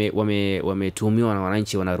ambao wametuhumiwa na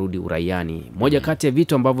wananchi wanarudi uraiani. Moja kati ya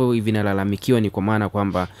vitu ambavyo vinalalamikiwa ni kwa maana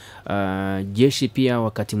kwamba jeshi pia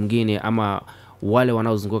wakati mwingine ama wale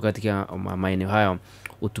wanaozunguka katika maeneo hayo,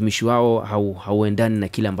 utumishi wao hauendani na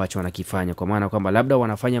kile ambacho wanakifanya, kwa maana kwamba labda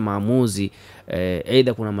wanafanya maamuzi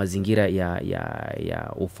aidha kuna mazingira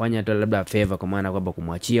ya ufanya labda favor, kwa maana kwamba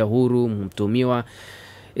kumwachia huru mtuhumiwa.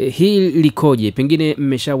 Hii likoje? Pengine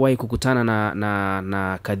mmeshawahi kukutana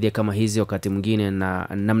na kadhia kama hizi wakati mwingine, na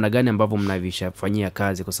namna gani ambavyo mnavishafanyia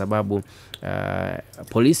kazi? Kwa sababu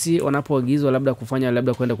polisi wanapoagizwa labda kufanya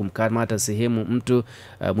labda kwenda kumkamata sehemu mtu,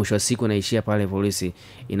 mwisho wa siku naishia pale polisi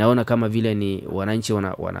inaona kama vile ni wananchi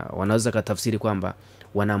wanaweza katafsiri kwamba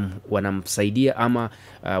wanamsaidia ama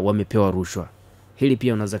wamepewa rushwa. Hili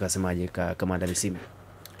pia unaweza kusemaje kama Ndamisimi?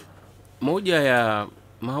 Moja ya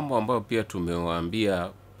mambo ambayo pia tumewaambia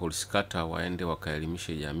polisi kata waende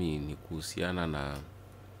wakaelimishe jamii ni kuhusiana na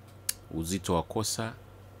uzito wa kosa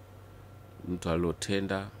mtu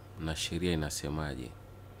aliyotenda na sheria inasemaje.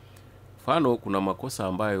 Mfano, kuna makosa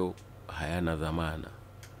ambayo hayana dhamana,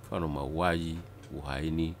 mfano mauaji,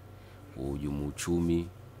 uhaini, uhujumu uchumi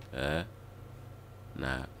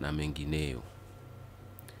na mengineyo.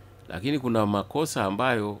 Lakini kuna makosa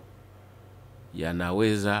ambayo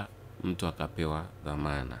yanaweza mtu akapewa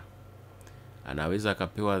dhamana. Anaweza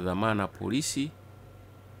akapewa dhamana polisi,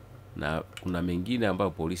 na kuna mengine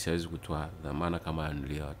ambayo polisi hawezi kutoa dhamana kama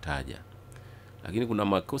niliyowataja. Lakini kuna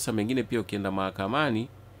makosa mengine pia ukienda mahakamani,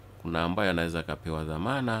 kuna ambayo anaweza akapewa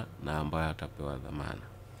dhamana na ambayo atapewa dhamana.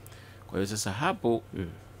 Kwa hiyo sasa hapo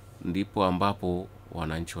ndipo ambapo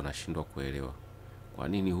wananchi wanashindwa kuelewa kwa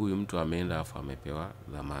nini huyu mtu ameenda afa amepewa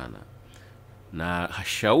dhamana. Na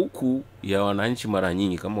shauku ya wananchi mara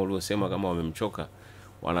nyingi kama uliosema, kama wamemchoka,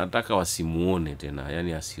 wanataka wasimuone tena,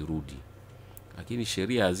 yani asirudi. Lakini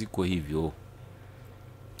sheria haziko hivyo.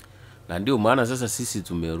 Na ndio maana sasa sisi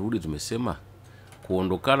tumerudi, tumesema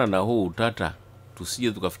kuondokana na huu utata,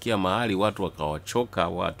 tusije tukafikia mahali watu wakawachoka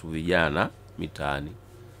watu vijana mitaani.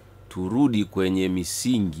 Turudi kwenye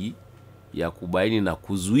misingi ya kubaini na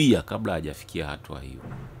kuzuia kabla hajafikia hatua hiyo.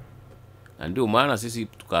 Na ndio maana sisi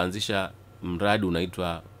tukaanzisha mradi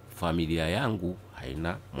unaitwa Familia Yangu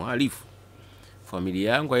Haina Mhalifu.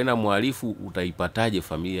 Familia yangu haina mhalifu. Utaipataje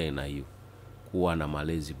familia ina hiyo? Kuwa na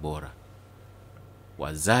malezi bora,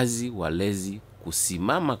 wazazi walezi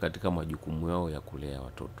kusimama katika majukumu yao ya kulea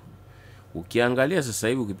watoto. Ukiangalia sasa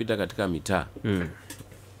hivi ukipita katika mitaa,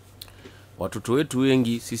 watoto wetu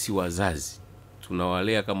wengi sisi wazazi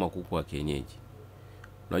tunawalea kama kuku wa kienyeji.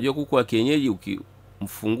 Unajua kuku wa kienyeji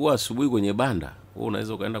ukimfungua asubuhi kwenye banda, wewe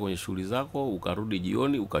unaweza ukaenda kwenye shughuli zako, ukarudi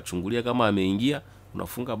jioni, ukachungulia kama ameingia,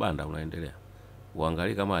 unafunga banda, unaendelea.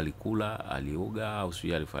 Uangalie kama alikula, alioga au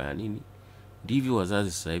sio alifanya nini. Ndivyo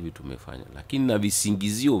wazazi sasa hivi tumefanya, lakini na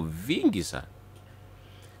visingizio vingi sana.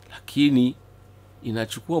 Lakini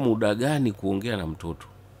inachukua muda gani kuongea na mtoto?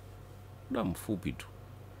 Muda mfupi tu.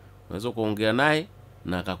 Unaweza kuongea naye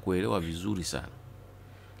na akakuelewa vizuri sana.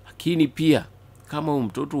 Lakini pia kama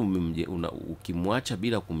mtoto ukimwacha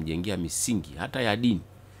bila kumjengea misingi hata ya dini,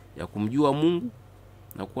 ya kumjua Mungu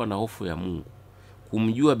na kuwa na hofu ya Mungu,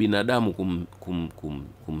 kumjua binadamu,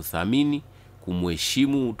 kumthamini,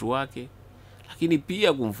 kumheshimu utu wake, lakini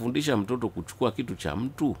pia kumfundisha mtoto kuchukua kitu cha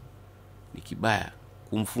mtu ni kibaya,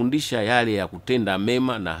 kumfundisha yale ya kutenda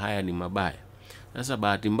mema na haya ni mabaya. Sasa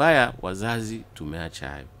bahati mbaya wazazi tumeacha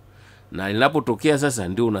hayo. Na linapotokea sasa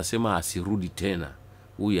ndio unasema asirudi tena,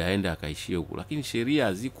 huyu aende akaishie huko. Lakini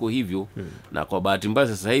sheria ziko hivyo. Na kwa bahati mbaya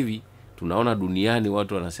sasa hivi tunaona duniani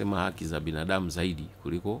watu wanasema haki za binadamu zaidi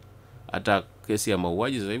kuliko hata kesi ya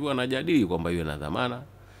mauaji. Sasa hivi wanajadili kwamba iwe na dhamana,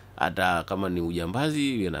 hata kama ni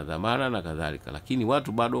ujambazi iwe na dhamana na kadhalika. Lakini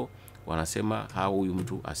watu bado wanasema huyu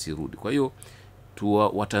mtu asirudi. Kwa hiyo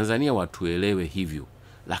Watanzania watuelewe hivyo.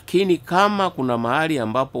 Lakini kama kuna mahali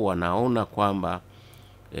ambapo wanaona kwamba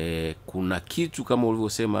kuna kitu kama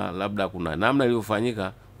ulivyosema, labda kuna namna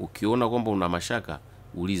iliyofanyika, ukiona kwamba una mashaka,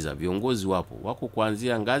 uliza. Viongozi wako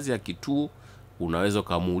kuanzia ngazi ya kituo. Unaweza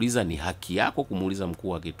kumuuliza, ni haki yako kumuuliza mkuu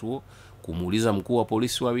wa kituo, kumuuliza mkuu wa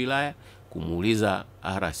polisi wa wilaya, kumuuliza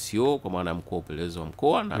RCO kwa maana mkuu wa upelelezi wa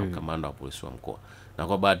mkoa na kamanda wa polisi wa mkoa. Na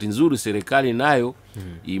kwa bahati nzuri serikali nayo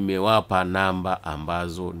imewapa namba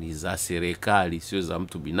ambazo ni za serikali, sio za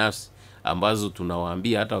mtu binafsi, ambazo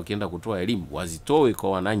tunawaambia hata wakienda kutoa elimu wazitoe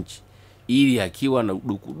kwa wananchi, ili akiwa na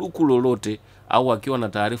dukuduku lolote au akiwa na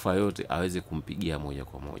taarifa yote aweze kumpigia moja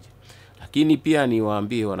kwa moja. Lakini pia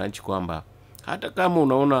niwaambie wananchi kwamba hata kama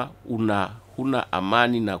unaona huna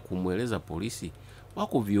amani na kumweleza polisi,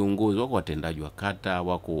 wako viongozi, wako watendaji wa kata,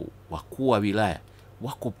 wako wakuu wa wilaya,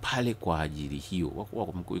 wako pale kwa ajili hiyo,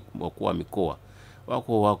 wako wakuu wa mikoa,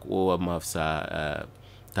 wako maafisa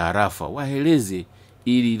tarafa, waeleze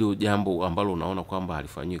ili hilo jambo ambalo unaona kwamba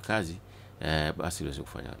halifanyiwi kazi basi liweze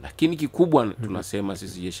kufanya. Lakini kikubwa tunasema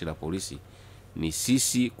sisi jeshi la polisi ni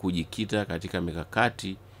sisi kujikita katika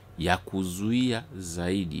mikakati ya kuzuia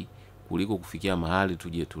zaidi kuliko kufikia mahali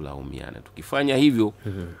tuje tulaumiane. Tukifanya hivyo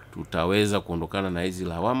tutaweza kuondokana na hizi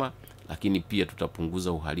lawama, lakini pia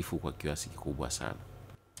tutapunguza uhalifu kwa kiasi kikubwa sana.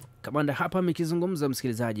 Kamanda hapa amekizungumza,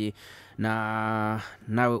 msikilizaji, na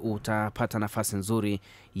nawe utapata nafasi nzuri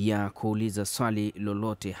ya kuuliza swali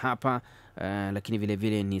lolote hapa, lakini vile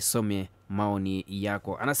vile nisome maoni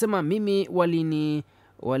yako. Anasema mimi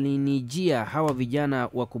walinijia hawa vijana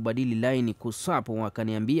wa kubadili line kuswapo,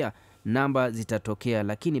 wakaniambia namba zitatokea,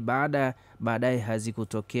 lakini baadaye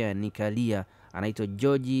hazikutokea, nikalia. Anaitwa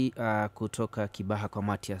George kutoka Kibaha kwa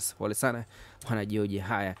Matias. Pole sana bwana George.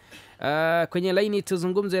 Haya, kwenye laini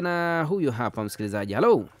tuzungumze na huyu hapa msikilizaji.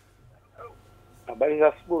 Hello. Habari za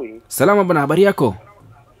asubuhi. Salama bwana, habari yako?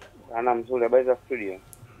 Ana mzuri, habari za studio.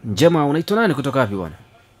 Njema. Unaitwa nani, kutoka wapi bwana?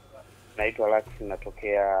 Naitwa Alex,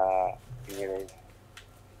 natokea Kinyerezi.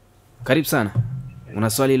 Karibu sana. Una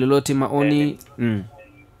swali lolote, maoni?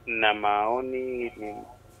 Na maoni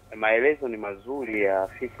maelezo ni mazuri ya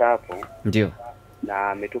afisa hapo. Ndio.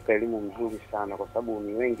 Na ametupa elimu mzuri sana kwa sababu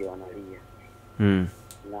ni wengi wanalia.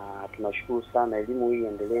 Na tunashukuru sana, elimu hii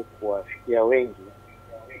endelee kuwafikia wengi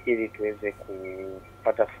ili tuweze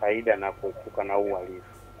kupata faida na kuepuka na uhalifu.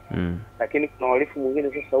 Lakini kuna uhalifu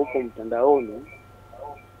mwingine sasa huko mtandaoni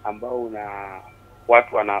ambao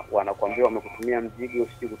watu wanakuambia wamekutumia mzigo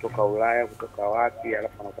sisi kutoka Ulaya, kutoka wapi,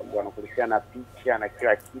 alafu wanakuambia wanakulipia na picha na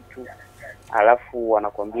kila kitu, alafu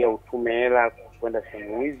wanakuambia utume hela kwenda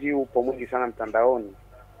sehemu hizi. Upo mwingi sana mtandaoni.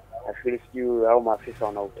 Nafikiri sijui au maafisa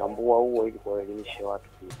wanautambua huo ili kuwaelimisha watu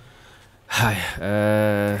pia.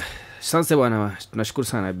 Haya, asante bwana, tunashukuru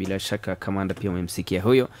sana. Bila shaka kamanda pia umemsikia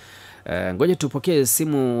huyo. Ngoja tupokee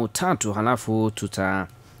simu 3 halafu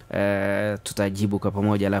tutajibu kwa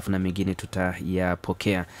pamoja, halafu na mengine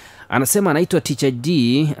tutayapokea. Anasema anaitwa Teacher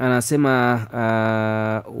D,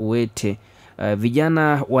 anasema wete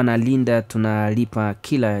vijana wanalinda, tunalipa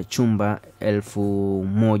kila chumba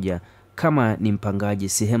 1,000 kama ni mpangaji,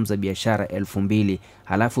 sehemu za biashara 2,000,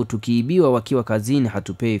 halafu tukiibiwa wakiwa kazini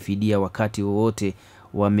hatupei fidia wakati wowote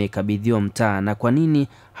wamekabidhiwa mtaa. Na kwa nini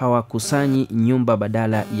hawakusanyi nyumba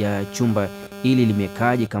badala ya chumba? Ili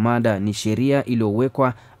limekaaje kamanda? Ni sheria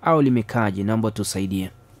iliyowekwa au limekaaje? Naomba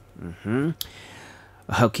tusaidie.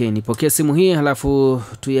 Okay, nipokee simu hii halafu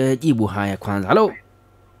tuyajibu haya kwanza.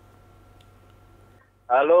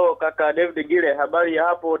 Halo kaka David Gile, habari ya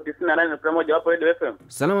hapo 98.1 hapo Radio FM?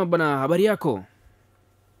 Salama bwana, habari yako?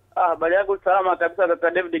 Habari yangu salama kabisa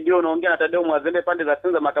kaka David Gile, unaongea na Tadeo Mwazembe pande za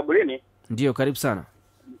Sinza Makaburini. Ndio, karibu sana.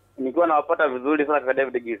 Nikiwa nawapata vizuri sana kaka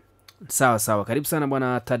David Gile. Sawa, karibu sana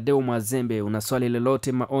bwana Tadeo Mwazembe. Una swali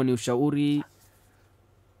lolote, maoni, ushauri?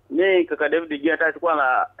 Ni kaka David Gile, hata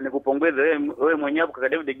sikuwa nikupongeze wewe mwenyewe kaka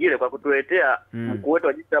David Gile kwa kutuletea mkuu wetu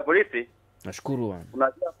wa jeshi la polisi. Nashukuru bwana.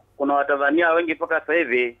 Unajua kuna Watanzania wengi mpaka sasa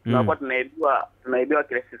hivi tunakuwa tunaibiwa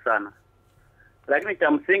kirahisi sana. Lakini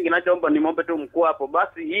cha msingi ninachoomba niombe tu mkuu hapo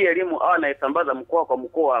basi hii elimu au anaisambaza mkoa kwa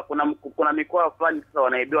mkoa. Kuna mikoa fulani sasa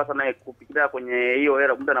wanaibiwa sana kupitia kwenye hiyo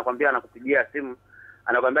hela. Mtu anakuambia anakupigia simu,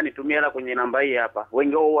 anakuambia nitumie hela kwenye namba hii hapa.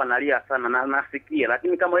 Wengi wao wanalia sana na nasikia.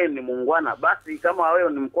 Lakini kama wewe ni muungwana, basi kama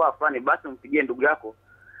wewe ni mkoa fulani, basi mpigie ndugu yako.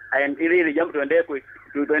 Ili jambo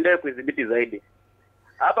tuendelee kuidhibiti zaidi.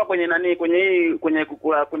 Hapa kwenye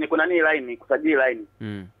kwenye line kusajili line.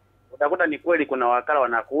 Utakuta ni kweli kuna wakala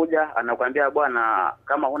wanakuja anakuambia bwana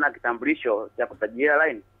kama huna kitambulisho cha kusajilia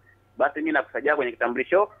line basi mimi nakusajia kwenye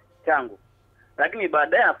kitambulisho changu. Lakini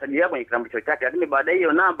baadaye anakusajia kwenye kitambulisho chake, lakini baadaye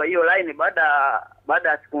hiyo namba hiyo line baada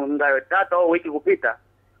ya siku 3 au wiki kupita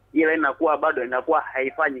ile inakuwa bado inakuwa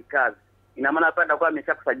haifanyi kazi. Ina maana hapa atakuwa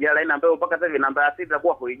ameshakusajia line ambayo mpaka sasa hivi namba ya siri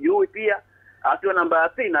itakuwa huijui pia. Asio namba ya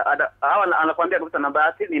siri anakuambia kabisa namba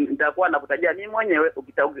ya siri nitakuwa nakutajia mimi mwenyewe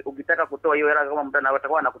ukitaka kutoa hiyo hela kama mtu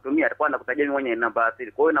atakuwa anakutumia atakuwa nakutajia mimi mwenyewe namba ya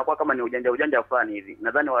siri. Kwa hiyo inakuwa kama ni ujanja fulani hivi.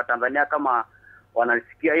 Nadhani Watanzania kama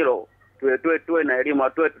wanalisikia hilo tuwe na elimu,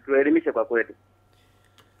 tuelimishe kwa kweli.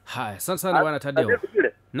 Haya, sana bwana Tadeo.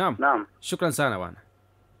 Naam. Shukrani sana bwana.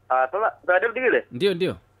 Tadeo Digile.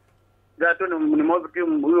 Ndio. Zato ni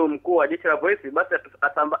huyo mkuu wa jeshi la polisi basi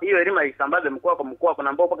hiyo elimu isambaze mkoa kwa mkoa. Kuna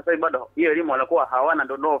ambao mpaka sasa bado hiyo elimu wanakuwa hawana,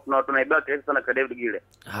 ndio tunaibiwa kesi sana kwa David Gile.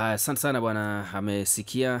 Haya, asante sana bwana,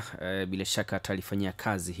 amesikia. Bila shaka atalifanyia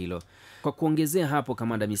kazi hilo. Kwa kuongezea hapo,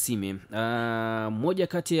 Kamanda Misime, moja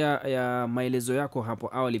kati ya maelezo yako hapo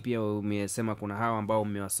awali pia umesema kuna hawa ambao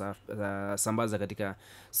mmewasambaza katika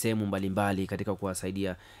sehemu mbalimbali katika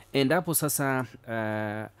kuwasaidia. Endapo sasa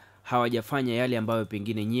hawajafanya yale ambayo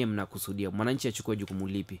pengine nyie mnakusudia, mwananchi achukue jukumu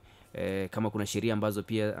lipi? Kama kuna sheria ambazo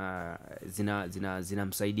pia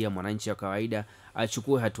zinamsaidia mwananchi wa kawaida,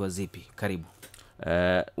 achukue hatua zipi? Karibu.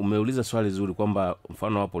 Umeuliza swali zuri kwamba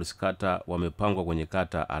mfano wa polisi kata wamepangwa kwenye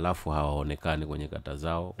kata alafu hawaonekani kwenye kata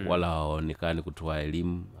zao, wala hawaonekani kutoa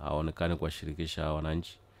elimu, hawaonekani kuwashirikisha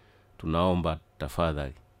wananchi. Tunaomba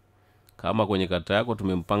tafadhali, kama kwenye kata yako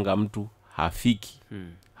tumempanga mtu hafiki,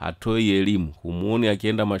 hatoi elimu, humuoni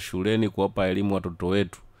akienda mashuleni kuwapa elimu watoto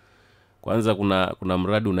wetu. Kwanza kuna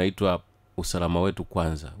mradi unaitwa usalama wetu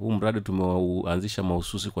kwanza. Huu mradi tumeuanzisha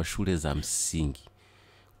mahususi kwa shule za msingi,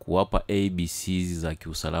 kuwapa ABCs za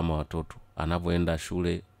kiusalama watoto. Anapoenda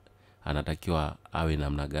shule anatakiwa awe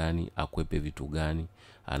namna gani, akwepe vitu gani,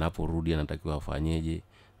 anaporudi anatakiwa afanyeje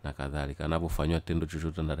na kadhalika. Anapofanywa tendo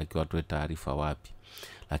chochote anatakiwa atoe taarifa wapi.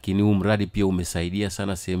 Lakini huu mradi pia umesaidia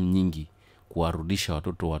sana sehemu nyingi kuwarudisha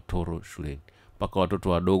watoto watoro shuleni. Mpaka watoto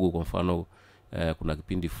wadogo, kwa mfano kuna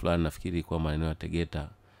kipindi fulani nafikiri kwa maeneo ya Tegeta,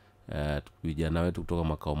 vijana wetu kutoka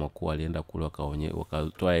makao makuu walienda kule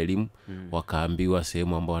wakatoa elimu, wakaambiwa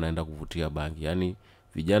sehemu ambao wanaenda kuvutia bangi. Yaani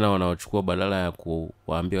vijana wanaochukua badala ya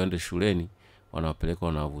kuwaambia waende shuleni, wanawapeleka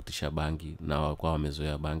wanawavutisha bangi, na wakawa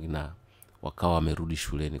wamezoea bangi na wakawa wamerudi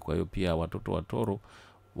shuleni. Kwa hiyo pia watoto watoro,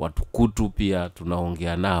 watukutu pia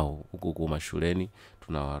tunaongea nao huko mashuleni,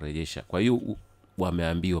 tunawarejesha. Kwa hiyo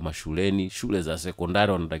wameambiwa mashuleni, shule za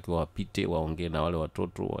sekondari wanatakiwa wapite, waongee na wale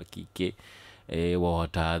watoto wa kike,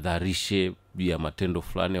 watahadharishe ya matendo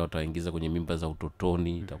fulani wataingiza kwenye mimba za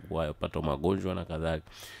utotoni, itakuwa yapata magonjwa na kadhalika.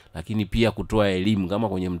 Lakini pia kutoa elimu, kama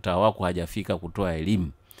kwenye mtaa wako hajafika kutoa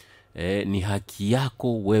elimu, ni haki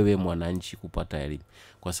yako wewe mwananchi kupata elimu.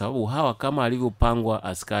 Kwa sababu hawa kama alivyopangwa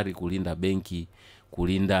askari kulinda benki,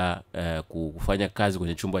 kulinda kufanya kazi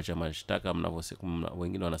kwenye chumba cha mashtaka,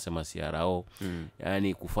 wengine wanasema CRO,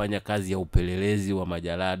 yani kufanya kazi ya upelelezi wa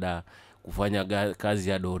majalada, kufanya kazi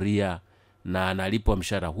ya doria na analipwa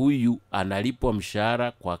mshahara. Huyu analipwa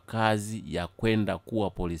mshahara kwa kazi ya kwenda kuwa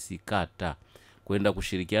polisi kata, kwenda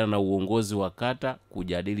kushirikiana na uongozi wa kata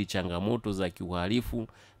kujadili changamoto za kiuhalifu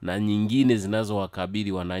na nyingine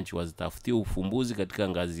zinazowakabili wananchi, wazitafutie ufumbuzi katika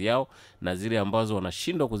ngazi yao, na zile ambazo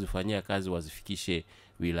wanashindwa kuzifanyia kazi wazifikishe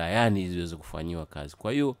wilayani ziweze kufanyiwa kazi.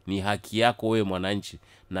 Kwa hiyo ni haki yako wewe mwananchi,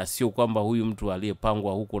 na sio kwamba huyu mtu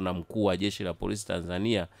aliyepangwa huko na mkuu wa Jeshi la Polisi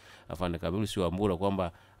Tanzania Afande Kamilus Wambura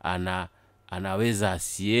kwamba anaweza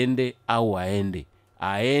asiende au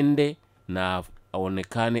aende na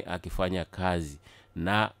aonekane akifanya kazi.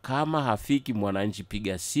 Na kama hafiki mwananchi,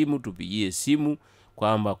 piga simu, tupigie simu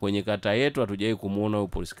kwamba kwenye kata yetu hatujai kumuona huyo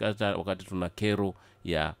polisi kata, wakati tuna kero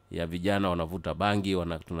ya vijana wanavuta bangi,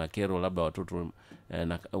 tuna kero labda watoto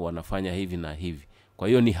wanafanya hivi na hivi. Kwa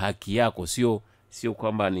hiyo ni haki yako, sio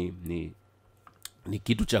kwamba ni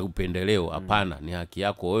kitu cha upendeleo. Hapana, ni haki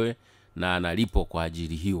yako wewe na analipo kwa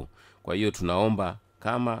ajili hiyo. Kwa hiyo tunaomba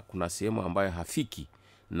kama kuna sehemu ambayo hafiki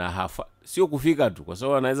na sio kufika tu, kwa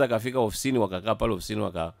sababu anaweza kafika ofisini wakakaa pale ofisini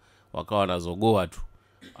wakawa wanazogoa tu,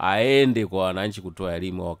 aende kwa wananchi kutoa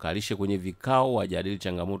elimu, wakalishe kwenye vikao, wajadili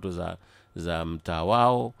changamoto za mtaa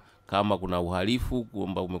wao. Kama kuna uhalifu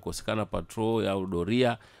kwamba umekosekana patrol au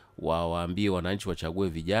doria, waambie wananchi wachague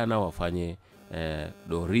vijana wafanye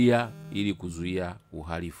doria ili kuzuia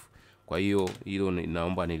uhalifu. Kwa hiyo hilo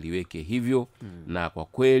naomba niliweke hivyo. Na kwa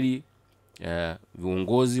kweli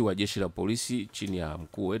viongozi wa Jeshi la Polisi chini ya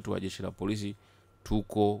mkuu wetu wa Jeshi la Polisi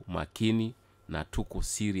tuko makini na tuko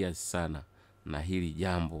serious sana na hili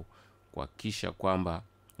jambo, kuhakikisha kwamba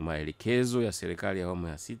maelekezo ya serikali ya awamu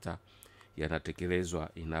ya 6 yanatekelezwa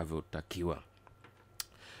inavyotakiwa.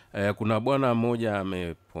 Kuna bwana mmoja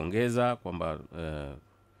amepongeza kwamba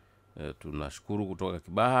tunashukuru kutoka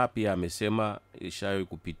Kibaha, pia amesema ishawahi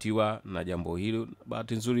kupitiwa na jambo hilo.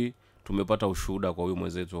 Bahati nzuri tumepata ushuhuda kwa huyu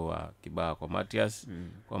mwenzetu wa Kibaha kwa Matias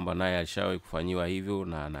kwamba naye alishawahi kufanyiwa hivyo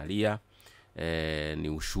na analia. Ni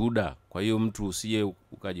ushuhuda. Kwa hiyo mtu usije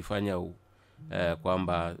ukajifanya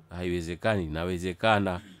kwamba haiwezekani,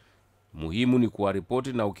 inawezekana. Muhimu ni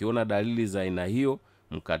kuwaripoti, na ukiona dalili za aina hiyo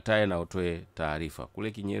mkatae na utoe taarifa.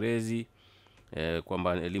 Kule Kinyerezi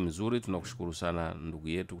kwamba elimu nzuri, tunakushukuru sana ndugu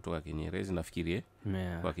yetu kutoka Kinyerezi, nafikiri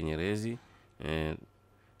kwa Kinyerezi.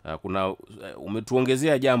 Kuna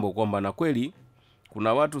umetuongezea jambo kwamba na kweli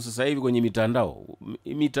kuna watu sasa hivi kwenye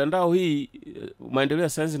mitandao hii, maendeleo ya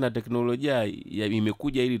sayansi na teknolojia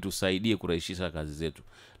imekuja ili tusaidie kurahisisha kazi zetu,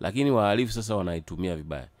 lakini wahalifu sasa wanaitumia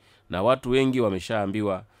vibaya. Na watu wengi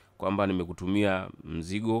wameshaambiwa kwamba nimekutumia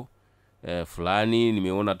mzigo fulani,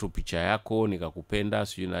 nimeona tu picha yako nikakupenda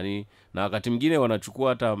sio nani, na wakati mwingine wanachukua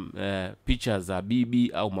hata picha za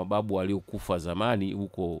bibi au mababu waliokufa zamani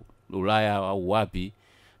huko Ulaya au wapi.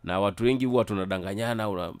 Na watu wengi huwa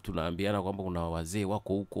tunadanganyana, tunaambiana kwamba kuna wazee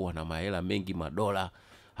wako huko wana mahela mengi, madola,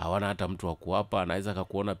 hawana hata mtu wa kuwapa, anaweza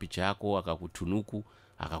akakuona picha yako akakutunuku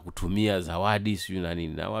akakutumia zawadi sio nani.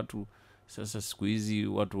 Na watu sasa siku hizi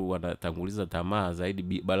watu wanatanguliza tamaa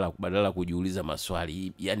zaidi badala kujiuliza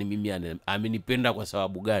maswali, yani mimi amenipenda kwa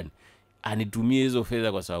sababu gani, anitumie hizo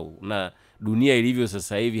fedha kwa sababu. Na dunia ilivyo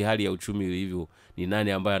sasa hivi, hali ya uchumi ilivyo, ni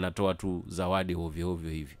nani ambaye anatoa tu zawadi ovyo ovyo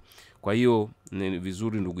hivi? Kwa hiyo ni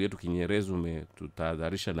vizuri ndugu yetu Kinyerezi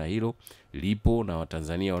umetutahadharisha na hilo lipo, na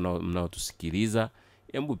Watanzania mnaotusikiliza,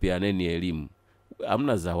 hebu peaneni elimu.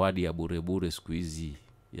 Hamna zawadi ya bure siku hizi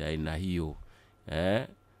ya aina hiyo.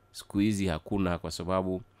 Siku hizi hakuna, kwa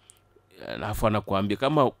sababu alafu anakuambia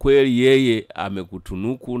kama kweli yeye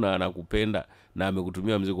amekutunuku na anakupenda na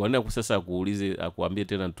amekutumia mzigo, kwa nini sasa akuambie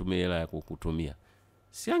tena nitumie hela ya kukutumia?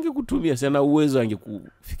 Si angekutumia, sana uwezo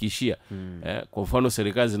angekufikishia. Kwa mfano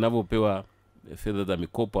serikali zinavyopewa fedha za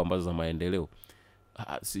mikopo ambazo za maendeleo,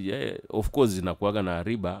 of course zinakuaga na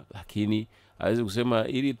riba, lakini hawezi kusema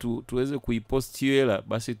ili tuweze kuipost hiyo hela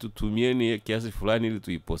basi tutumieni kiasi fulani ili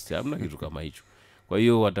tuipost. Hamna kitu kama hicho. Kwa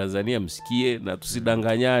hiyo Watanzania msikie na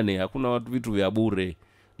tusidanganyane, hakuna vitu vya bure.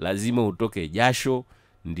 Lazima utoke jasho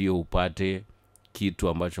ndio upate kitu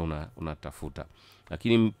ambacho unatafuta.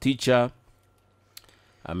 Lakini teacher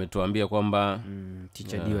ametuambia kwamba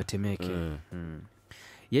teacher Diwa Temeke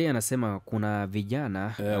yeye anasema kuna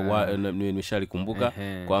vijana nimeshalikumbuka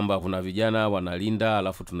kwamba kuna vijana wanalinda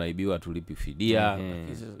alafu tunaibiwa tulipi fidia.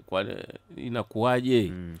 Kwa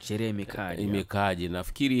inakuaje? Sheria imekaje?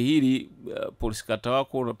 Nafikiri hili polisi kata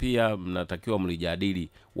wako pia mnatakiwa mlijadili,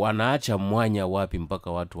 wanaacha mwanya wapi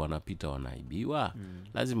mpaka watu wanapita wanaibiwa?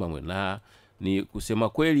 Lazima na ni kusema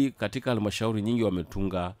kweli, katika halmashauri nyingi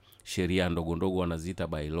wametunga sheria ndogo ndogo wanaziita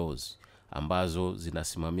bylaws ambazo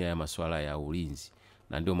zinasimamia ya masuala ya ulinzi,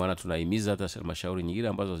 na ndio maana tunahimiza hata halmashauri nyingine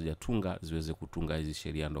ambazo hazijatunga ziweze kutunga hizi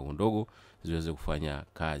sheria ndogo ndogo ziweze kufanya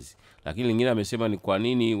kazi. Lakini lingine amesema ni kwa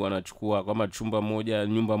nini wanachukua kama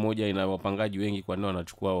nyumba moja ina wapangaji wengi, kwa nini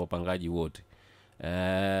wanachukua wapangaji wote?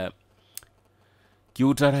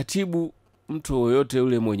 Kiutaratibu mtu yoyote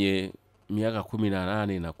yule mwenye miaka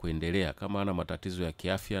 18 na kuendelea, kama ana matatizo ya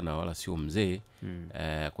kiafya na wala sio mzee,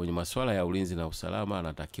 kwenye masuala ya ulinzi na usalama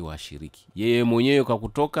anatakiwa ashiriki yeye mwenyewe kwa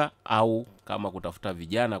kutoka au kama kutafuta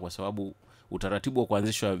vijana, kwa sababu utaratibu wa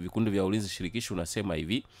kuanzisha vikundi vya ulinzi shirikishi unasema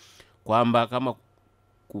hivi kwamba kama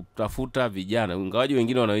kutafuta vijana, ingawaje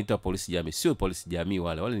wengine wanaita polisi jamii, sio polisi jamii,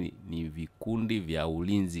 wale ni vikundi vya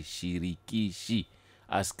ulinzi shirikishi,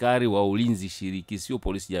 askari wa ulinzi shirikishi, sio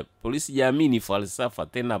polisi jamii. Polisi jamii ni falsafa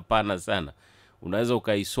tena pana sana, unaweza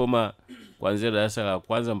ukaisoma kuanzia darasa la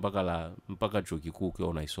kwanza mpaka chuo kikuu kwa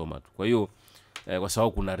unaisoma tu. Kwa hiyo kwa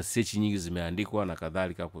sababu kuna research nyingi zimeandikwa na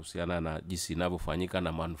kadhalika kuhusiana na jinsi inavyofanyika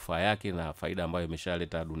na manufaa yake na faida ambayo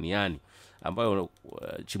imeshaleta duniani, ambayo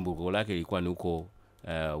chimbuko lake ilikuwa ni huko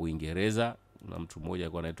Uingereza, na mtu mmoja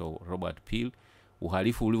alikuwa anaitwa Robert Peel.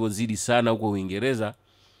 Uhalifu ulivyozidi sana huko Uingereza,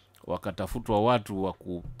 wakatafutwa watu wa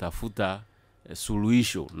kutafuta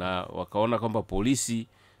suluhisho, na wakaona kwamba polisi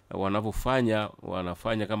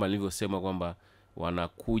wanafanya kama nilivyosema kwamba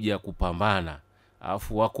wanakuja kupambana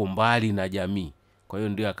alafu wako mbali na jamii. Kwa hiyo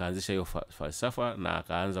ndio akaanzisha hiyo falsafa na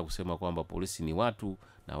akaanza kusema kwamba polisi ni watu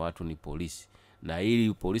na watu ni polisi, na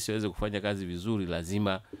ili polisi aweze kufanya kazi vizuri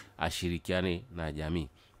lazima ashirikiane na jamii.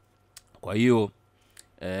 Kwa hiyo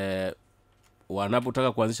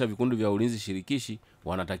wanapotaka kuanzisha vikundi vya ulinzi shirikishi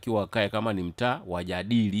wanatakiwa wakae kama ni mtaa,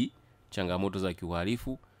 wajadili changamoto za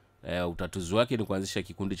kiuhalifu. Utatuzi wake ni kuanzisha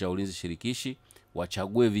kikundi cha ulinzi shirikishi,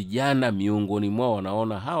 wachague vijana miongoni mwao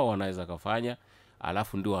wanaona hawa wanaweza kufanya,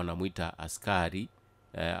 alafu ndio wanamuita askari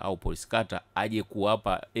au polisi kata aje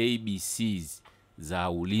kuwapa ABCs za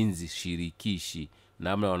ulinzi shirikishi,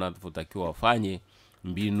 namna wanavyotakiwa wafanye,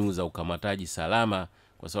 mbinu za ukamataji salama,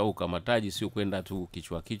 kwa sababu ukamataji sio kwenda tu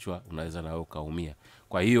kichwa, unaweza nawe ukaumia.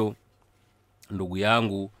 Kwa hiyo ndugu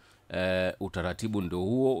yangu, utaratibu ndio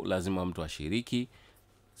huo, lazima mtu ashiriki,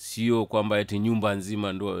 sio kwamba eti nyumba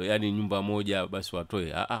nzima ndio, yani nyumba moja basi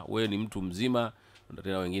watoe. Wewe ni mtu mzima,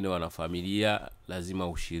 tena wengine wana familia, lazima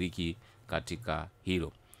ushiriki katika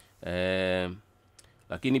hilo.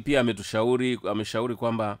 Lakini pia ameshauri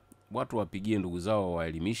kwamba watu wapigie ndugu zao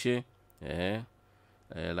waelimishe.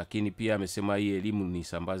 Lakini pia amesema hii elimu ni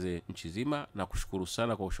sambaze nchi zima, na kushukuru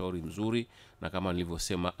sana kwa ushauri mzuri, na kama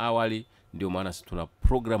nilivyosema awali ndio maana tuna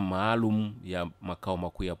program maalum ya makao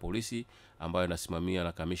makuu ya polisi ambayo inasimamiwa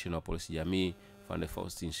na Commissioner wa Polisi Jamii Fande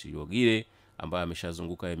Faustin Shiyogire, ambaye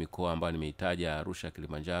ameshazunguka mikoa ambayo nimeitaja: Arusha,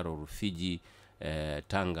 Kilimanjaro, Rufiji,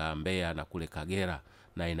 Tanga, Mbeya na kule Kagera,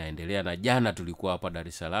 na inaendelea. Na jana tulikuwa hapa Dar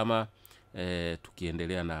es Salaam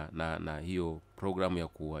tukiendelea na hiyo programu ya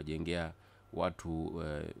kuwajengea watu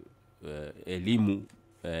elimu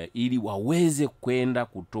ili waweze kwenda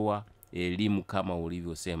kutoa elimu kama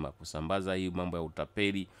ulivyosema, kusambaza hii mambo ya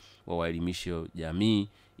utapeli, waelimishe jamii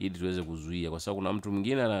ili tuweze kuzuia, kwa sababu kuna mtu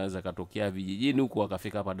mwingine anaweza katokea vijijini huko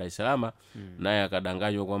akafika hapa Dar es Salaam naye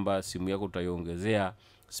akadanganywa kwamba simu yako utaiongezea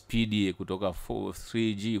speed kutoka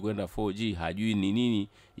 3G kwenda 4G, hajui ni nini.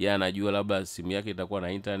 Yeye anajua labda simu yake itakuwa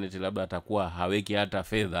na internet, labda atakuwa haweki hata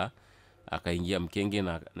fedha, akaingia mkenge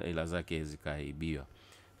na ila zake zikaibiwa.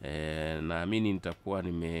 Naamini nitakuwa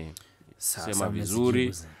nimesema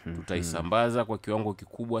vizuri, tutaisambaza kwa kiwango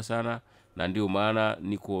kikubwa sana, na ndio maana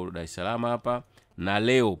niko Dar es Salaam hapa, na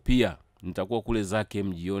leo pia nitakuwa kule zake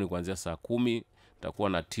mjioni kuanzia saa 10. Nitakuwa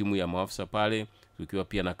na timu ya maafisa pale, tukiwa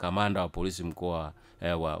pia na kamanda wa polisi mkoa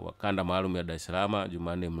wa kanda maalum ya Dar es Salaam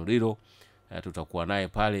Jumanne Mriro. Tutakuwa naye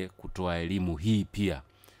pale kutoa elimu hii pia.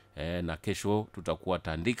 Na kesho tutakuwa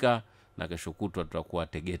Tandika, na kesho kutwa tutakuwa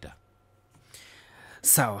Tegeta.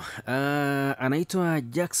 Sawa. Anaitwa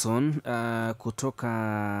Jackson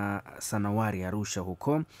kutoka Sanawari Arusha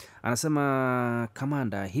huko. Anasema,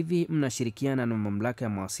 kamanda, hivi mnashirikiana na mamlaka ya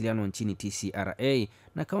mawasiliano nchini TCRA?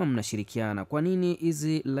 Na kama mnashirikiana, kwa nini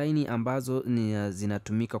hizi laini ambazo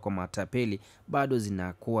zinatumika kwa matapeli bado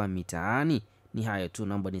zinakuwa mitaani? Ni hayo tu,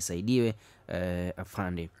 naomba nisaidiwe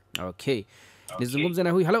afande. Okay. Nizungumze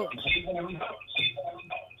na huyu. Hello.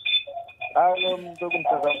 Ndugu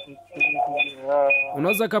mtazamaji,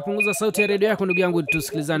 unaweza kupunguza sauti ya redio yako ndugu yangu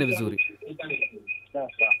tusikilizane vizuri?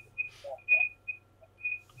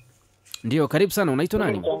 Ndio, karibu sana. Unaitwa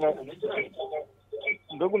nani?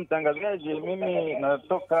 Ndugu mtangazaji, mimi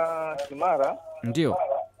natoka Kimara. Ndio.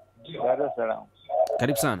 Dar es Salaam.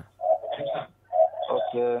 Karibu sana.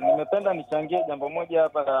 Okay, nimependa nichangie jambo moja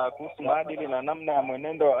hapa la kuhusu maadili na namna ya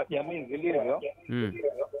mwenendo wa jamii zilivyo.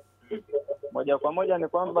 Moja kwa moja ni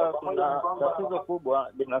kwamba kuna tatizo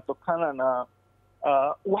kubwa linatokana na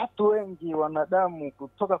watu wengi wanadamu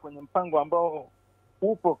kutoka kwenye mpango ambao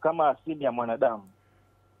upo kama asili ya mwanadamu,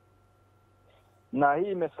 na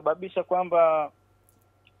hii imesababisha kwamba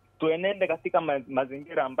tuenende katika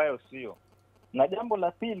mazingira ambayo sio. Na jambo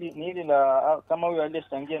la pili ni hili la kama huyo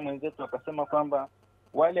aliyechangia mwenzetu akasema kwamba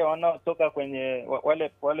wale wanaotoka kwenye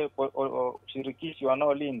wale shirikishi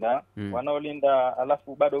wanaolinda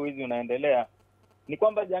alafu bado wizi unaendelea, ni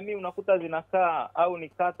kwamba jamii unakuta zinakaa au ni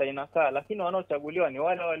kata inakaa, lakini wanaochaguliwa ni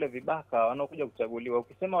wale vibaka wanaokuja kuchaguliwa.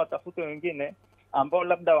 Ukisema watafute wengine ambao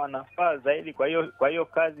labda wanafaa zaidi kwa hiyo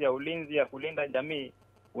kazi ya ulinzi ya kulinda jamii,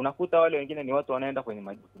 unakuta wale wengine ni watu wanaenda kwenye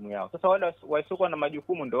majukumu yao. Sasa wale wasiokuwa na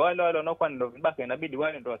majukumu ndio wale wanaokuwa ndio vibaka, inabidi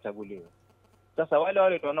wale ndio wachaguliwe. Sasa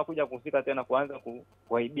wale ndio wanakuja kuhusika tena kuanza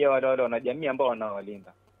kuwaibia wale wanajamii ambao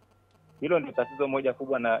wanawalinda. Hilo ndio tatizo moja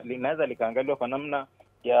kubwa, na linaweza likaangaliwa kwa namna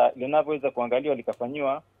ya linavyoweza kuangaliwa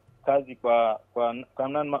likafanywa kazi kwa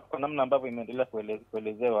namna ambavyo imeendelea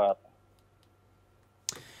kuelezewa hapa.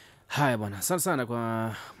 Haya bwana, asante sana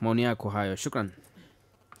kwa maoni yako hayo. Shukran.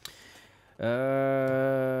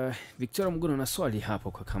 Victoria Mguno na swali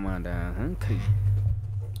hapo kwa kamanda.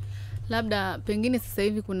 Labda pengine sasa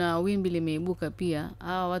hivi kuna wimbi limeibuka pia,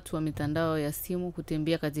 hawa watu wa mitandao ya simu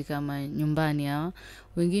kutembea katika nyumbani hawa.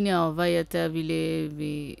 Wengine hawavai hata vile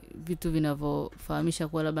vitu vinavyofahamisha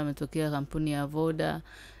kuwa labda ametokea kampuni ya Voda.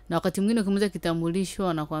 Na wakati mwingine ukimuuliza kitambulisho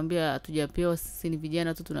anakuambia hatujapewa, sisi ni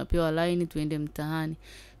vijana tu tunapewa line tuende mtaani.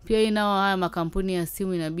 Pia inao haya makampuni ya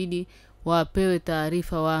simu inabidi wapewe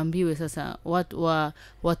taarifa, waambiwe sasa watu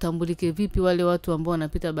watambulike vipi wale watu ambao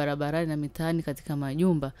wanapita barabarani na mitaani katika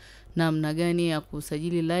majumba, namna gani ya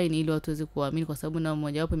kusajili line ili watu waweze kuamini, kwa sababu na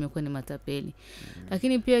mmoja wapo imekuwa ni matapeli.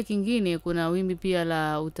 Lakini pia kingine kuna wimbi pia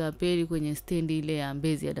la utapeli kwenye stendi ile ya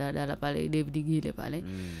Mbezi ya daladala pale David Gile pale.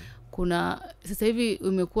 Kuna sasa hivi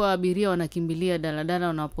umekuwa abiria wanakimbilia daladala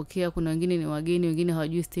wanapokea, kuna wengine ni wageni, wengine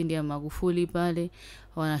hawajui stendi ya Magufuli pale,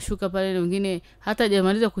 wanashuka pale, wengine hata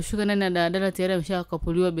hajamaliza kushuka ndani ya daladala tayari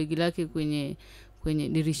ameshakapuliwa begi lake kwenye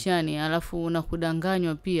dirishani, alafu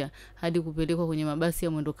unakudanganywa pia hadi kupelekwa kwenye mabasi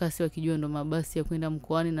ya mwendokasi wakijua ndo mabasi ya kwenda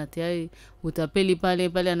mkoani, na tayari utapeli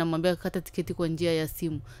pale anamwambia kata tiketi kwa njia ya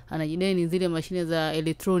simu, anajidai ni zile mashine za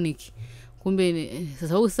elektroniki. Kumbe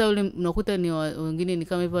sasa ule unakuta ni wengine ni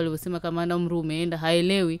kama hivyo walivyosema, kama ana umri umeenda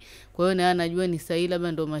haelewi, kwa hiyo na anajua ni sahihi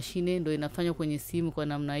labda ndo mashine ndo inafanywa kwenye simu. Kwa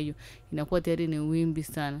namna hiyo inakuwa tayari ni wimbi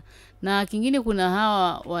sana. Na kingine kuna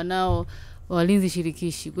hawa walinzi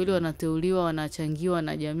shirikishi, kweli wanateuliwa, wanachangiwa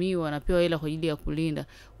na jamii, wanapewa hela kwa ajili ya kulinda.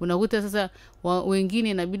 Unakuta sasa wengine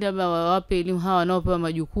inabidi labda wawape elimu hawa wanaopewa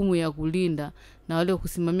majukumu ya kulinda na wale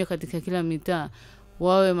kusimamia katika kila mitaa,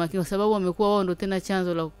 wawe makini, kwa sababu wamekuwa wao ndo tena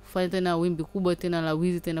chanzo la kufanya tena wimbi kubwa tena la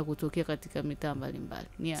wizi tena kutokea katika mitaa mbalimbali.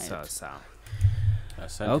 Ni hayo. Sawa.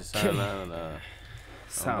 Asante sana, na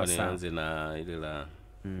sawa nianze na ile la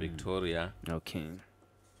Victoria. Okay.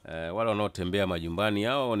 Wale wanaotembea majumbani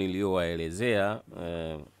hao niliowaelezea,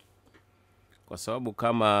 kwa sababu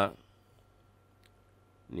kama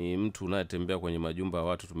ni mtu unayetembea kwenye majumba ya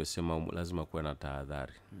watu, tumesema lazima kuwe na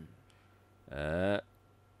tahadhari.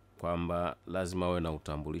 Kwamba lazima awe na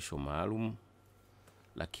utambulisho maalum,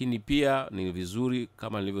 lakini pia ni vizuri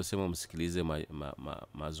kama nilivyosema msikilize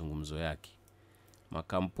mazungumzo yake.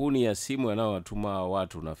 Makampuni ya simu yanayowatuma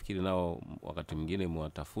watu, nafikiri nao wakati mwingine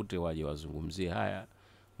mwatafute waje wazungumzie haya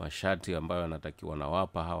masharti ambayo yanatakiwa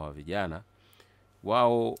nawapa hawa vijana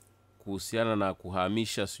wao kuhusiana na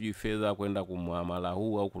kuhamisha sijui fedha kwenda kumwamala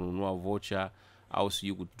huu au kununua vocha au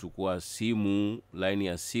sijui kuchukua simu, line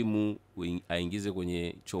ya simu aingize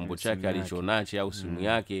kwenye chombo chake alichonacho au simu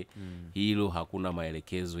yake. Hilo hakuna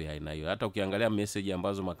maelekezo ya aina hiyo. Hata ukiangalia message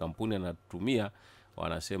ambazo makampuni yanatumia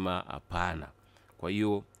wanasema hapana. Kwa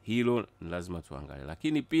hiyo hilo ni lazima tuangalie.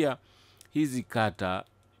 Lakini pia hizi kata,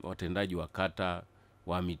 watendaji wa kata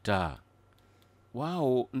wa mitaa,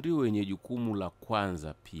 wao ndio wenye jukumu la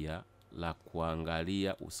kwanza pia la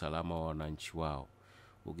kuangalia usalama wa wananchi wao.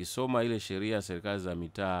 Ukisoma ile sheria ya serikali za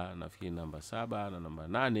mitaa, nafikiri namba 7 na namba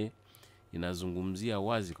 8, inazungumzia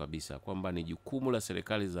wazi kabisa kwamba ni jukumu la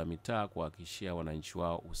serikali za mitaa kuhakikishia wananchi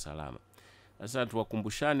wao usalama. Sasa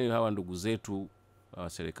tuwakumbushane hawa ndugu zetu wa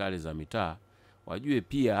serikali za mitaa, wajue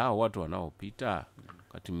pia hao watu wanaopita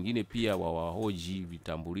wakati mwingine pia wawahoji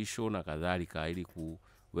vitambulisho na kadhalika, ili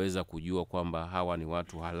kuweza kujua kwamba hawa ni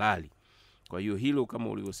watu halali. Kwa hiyo hilo kama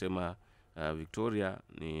ulivyosema Victoria,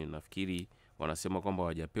 ni nafikiri wanasema kwamba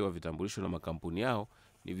hawajapewa vitambulisho na makampuni yao,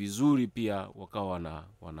 ni vizuri pia wakawa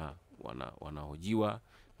wanahojiwa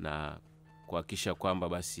na kuhakikisha kwamba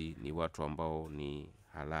basi ni watu ambao ni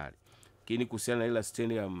halali. Lakini kuhusiana na ile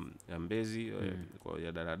stendi ya Mbezi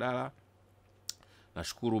ya daladala,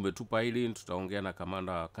 nashukuru umetupa hili, tutaongea na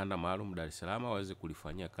kamanda wa kanda maalum Dar es Salaam waweze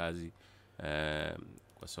kulifanyia kazi,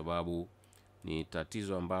 kwa sababu ni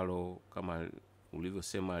tatizo ambalo kama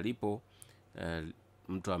ulivyosema lipo.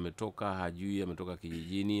 Mtu ametoka hajui, ametoka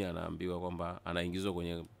kijijini, anaambiwa kwamba anaingizwa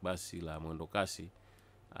kwenye basi la mwendo kasi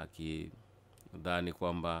akidhani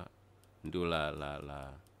kwamba ndio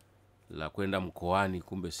la kwenda mkoani,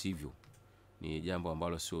 kumbe sivyo. Ni jambo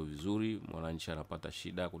ambalo sio vizuri. Mwananchi anapata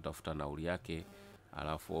shida kutafuta nauli yake,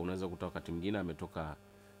 alafu unaweza kutoka wakati mwingine ametoka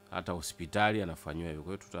hata hospitali anafanywa hivyo.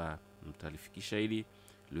 Kwa hiyo tutalifikisha ili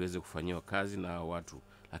liweze kufanywa kazi na watu.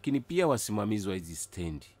 Lakini pia wasimamizi wa hizi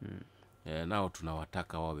stendi nao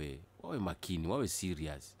tunawataka wawe makini, wawe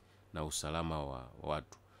serious na usalama wa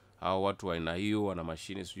watu. Hao watu wa aina hiyo wana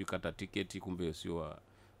mashine sijui kata tiketi, kumbe sio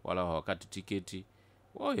wala hawakati tiketi.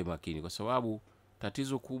 Wawe makini, kwa sababu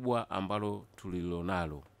tatizo kubwa ambalo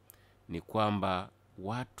tulilonalo ni kwamba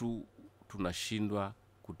watu tunashindwa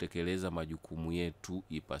kutekeleza majukumu yetu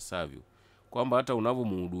ipasavyo. Kwamba hata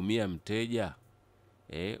unavomhudumia mteja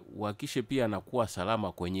uhakishe pia anakuwa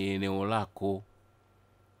salama kwenye eneo lako.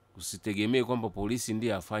 Usitegemee kwamba polisi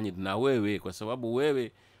ndiye afanye na wewe, kwa sababu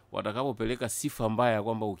wewe watakapopeleka sifa mbaya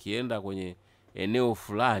kwamba ukienda kwenye eneo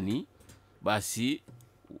fulani basi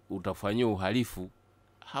utafanyia uhalifu,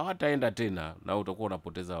 hawataenda tena na utakuwa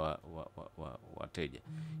unapoteza wateja.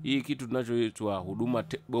 Hii kitu tunachoitwa huduma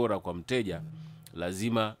bora kwa mteja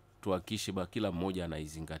lazima tuhakikishe kila mmoja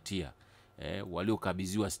anaizingatia.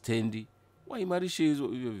 Waliokabidhiwa stendi waimarishe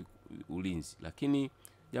hizo ulinzi. Lakini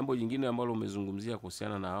jambo jingine ambalo umezungumzia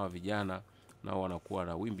kuhusiana na hawa vijana nao wanakuwa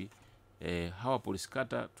na wimbi, hawa polisi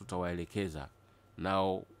kata tutawaelekeza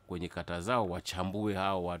nao kwenye kata zao wachambue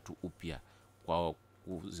hao watu upya kwa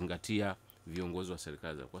kuzingatia viongozi wa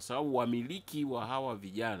serikali, kwa sababu wamiliki wa hawa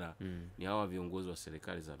vijana ni hawa viongozi wa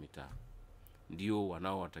serikali za mitaa, ndio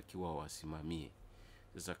wanaowatakiwa wasimamie.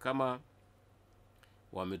 Sasa kama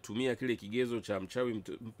wametumia kile kigezo cha mchawi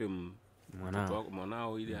mpe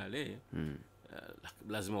mwanao ili ale,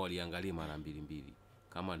 lazima waliangalie mara mbili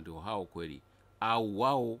kama ndio hao kweli, au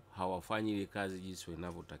wao hawafanyi ile kazi jinsi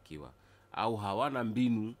inavyotakiwa, au hawana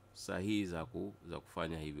mbinu sahihi za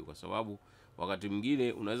kufanya hivyo. Kwa sababu wakati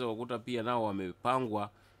mwingine unaweza kukuta pia nao wamepangwa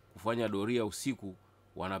kufanya doria usiku,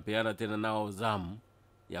 wanapeana tena nao zamu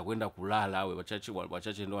ya kwenda kulala, au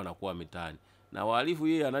wachache ndio wanakuwa mitaani. Na wahalifu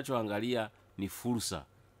yeye anachoangalia ni fursa,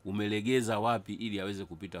 umelegeza wapi ili aweze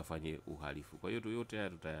kupita afanye uhalifu. Kwa hiyo yote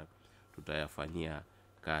haya tutayafanyia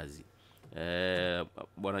kazi.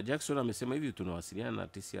 Bwana Jackson amesema hivi, tunawasiliana na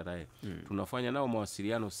TCRA. Tunafanya nao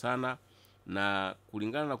mawasiliano sana, na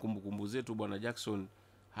kulingana na kumbukumbu zetu Bwana Jackson,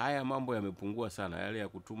 haya mambo yamepungua sana. Yale ya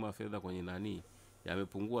kutuma fedha kwenye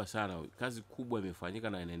yamepungua sana. Kazi kubwa imefanyika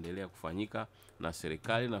na inaendelea kufanyika na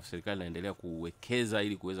serikali inaendelea kuwekeza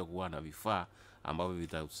ili kuweza kuwa na vifaa ambavyo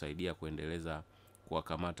vitatusaidia kuendeleza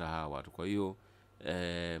kuwakamata hawa watu. Kwa hiyo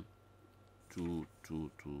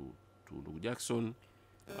ndugu Jackson,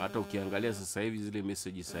 hata ukiangalia sasa hivi zile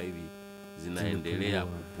message sasa hivi zinaendelea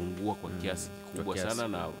kupungua kwa kiasi kikubwa sana,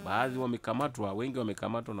 na baadhi wamekamatwa, wengi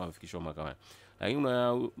wamekamatwa na wafikishwa mahakamani. Lakini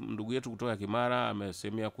ndugu yetu kutoka Kimara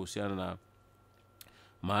amesemea kuhusiana na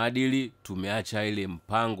maadili, tumeacha ile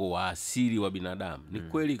mpango wa asili wa binadamu. Ni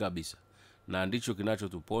kweli kabisa, na ndicho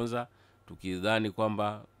kinachotuponza tukidhani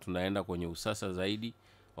kwamba tunaenda kwenye usasa zaidi.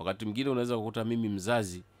 Wakati mwingine unaweza kukuta mimi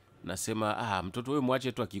mzazi nasema mtoto wewe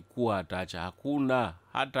muache tu, akikua ataacha. Hakuna,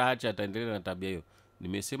 hata ataendelea na tabia hiyo.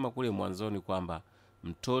 Nimesema kule mwanzoni kwamba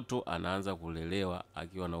mtoto anaanza kulelewa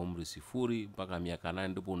akiwa na umri 0 mpaka miaka 8,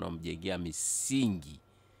 ndipo unamjengea misingi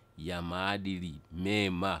ya maadili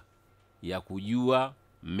mema, ya kujua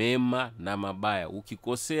mema na mabaya.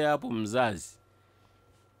 Ukikosea hapo mzazi,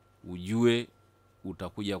 ujue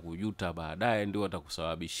utakuja kujuta baadaye, ndio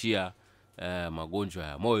watakusababishia magonjwa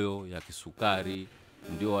ya moyo, ya kisukari,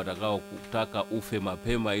 ndio watakao kutaka ufe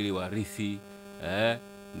mapema ili warithi,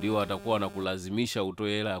 ndio watakuwa wanakulazimisha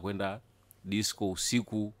utoe hela ya kwenda disco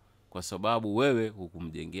usiku kwa sababu wewe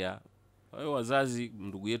hukumjengea. Kwa hiyo wazazi,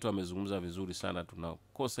 ndugu yetu amezungumza vizuri sana,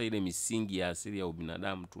 tunakosa ile misingi ya asili ya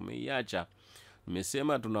ubinadamu, tumeiacha.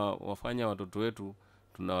 Nimesema tunawafanya watoto wetu,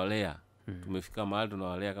 tunawalea. Tumefika mahali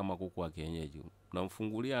tunawalea kama kuku wa kienyeji.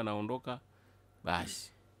 Tunamfungulia anaondoka,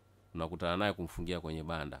 basi tunakutana naye kumfungia kwenye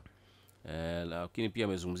banda. Lakini pia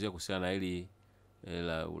amezungumzia kuhusiana na hili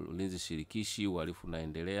la ulinzi shirikishi, uhalifu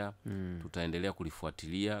unaendelea. Tutaendelea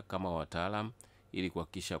kulifuatilia kama wataalamu ili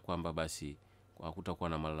kuhakikisha kwamba basi hakutakuwa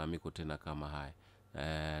na malalamiko tena kama haya.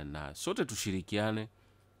 Na sote tushirikiane.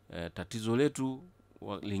 Tatizo letu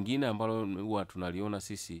lingine ambalo huwa tunaliona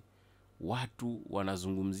sisi, watu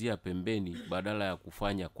wanazungumzia pembeni badala ya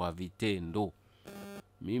kufanya kwa vitendo.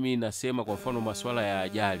 Mimi nasema kwa mfano masuala ya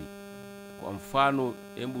ajali. Kwa mfano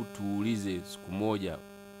hebu tuulize siku moja,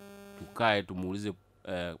 tukae tumuulize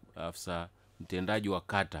afisa mtendaji wa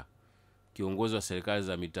kata, kiongozi wa serikali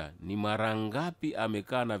za mitaa, ni mara ngapi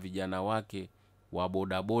amekaa na vijana wake wa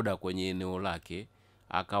bodaboda kwenye eneo lake,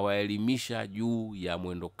 akawaelimisha juu ya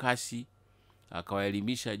mwendo kasi,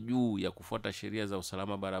 akawaelimisha juu ya kufuata sheria za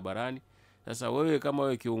usalama barabarani. Sasa wewe kama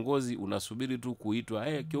wewe kiongozi unasubiri tu kuitwa,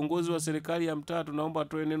 kiongozi wa serikali ya mtaa tunaomba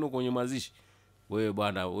toe neno kwenye mazishi. Wewe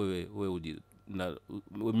bwana,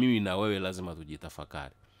 mimi na wewe lazima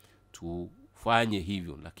tujitafakari. Tufanye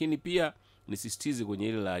hivyo. Lakini pia nisisitize kwenye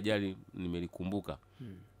ile la ajali, nimelikumbuka.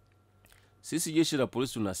 Sisi jeshi la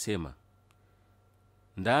polisi tunasema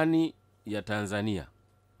ndani ya Tanzania,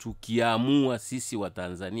 tukiamua sisi wa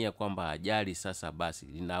Tanzania kwamba ajali sasa basi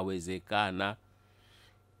linawezekana.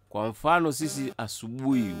 Kwa mfano sisi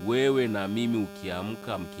asubuhi, wewe na mimi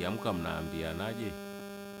mkiamka mnaambianaje?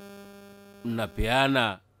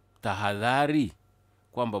 Mnapeana tahadhari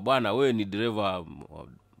kwamba bwana, wewe ni dereva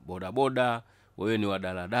bodaboda, wewe ni wa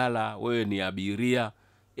daladala, wewe ni abiria,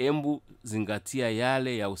 embu zingatia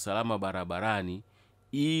yale ya usalama barabarani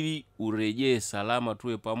ili urejee salama,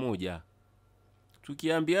 tuwe pamoja.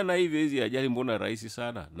 Tukiambiana hivyo, hizi ajali mbona rahisi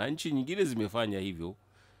sana, na nchi nyingine zimefanya hivyo.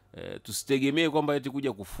 Tusitegemee kwamba eti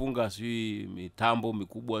kuja kufunga sui mitambo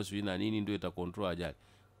mikubwa sui na nini ndio itakontrol ajali.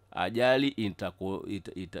 Ajali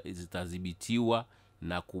zitadhibitiwa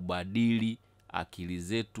na kubadili akili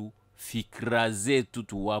zetu, fikra zetu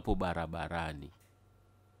tuwapo barabarani.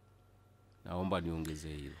 Naomba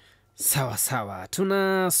niongezee hilo. Sawa.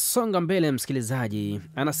 Tunasonga mbele msikilizaji.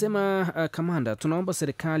 Anasema kamanda, tunaomba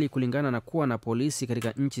serikali kulingana na kuwa na polisi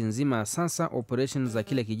katika nchi nzima, sasa operations za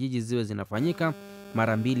kila kijiji ziwe zinafanyika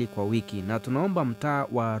mara 2 kwa wiki, na tunaomba mtaa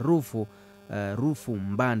wa Rufu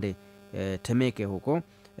Mbande Temeke huko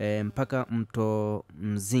mpaka Mto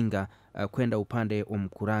Mzinga kwenda upande wa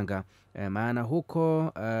Mkuranga, maana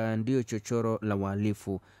huko ndio chochoro la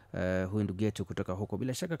uhalifu. Huyu ndugu yetu kutoka huko.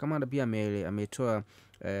 Bila shaka kamanda pia ametoa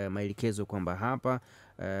maelekezo kwamba hapa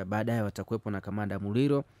baadaye watakuwepo na kamanda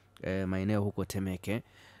Muliro maeneo huko Temeke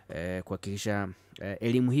kuhakikisha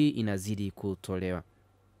elimu hii inazidi kutolewa.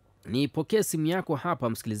 Nipokee simu yako hapa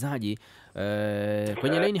msikilizaji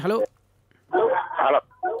kwenye line. Halo.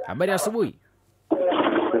 Habari ya asubuhi.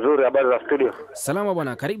 Nzuri, habari za studio. Salama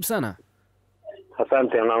bwana, karibu sana.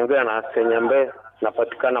 Asante, naongea na Senyambe,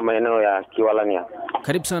 napatikana maeneo ya Kiwalani.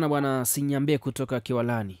 Karibu sana bwana Senyambe kutoka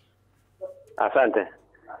Kiwalani. Asante.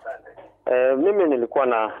 Mimi nilikuwa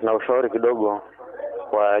na ushauri kidogo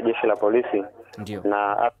kwa jeshi la polisi. Ndiyo.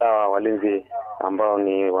 Na hata walinzi ambao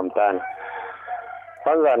ni wa mtaani.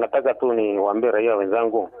 Kwanza nataka tu niwaambie raia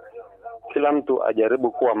wenzangu, kila mtu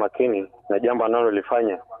ajaribu kuwa makini na jambo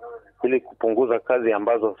analolifanya ili kupunguza kazi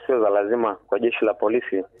ambazo sio za lazima kwa jeshi la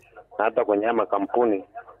polisi na hata kwenye makampuni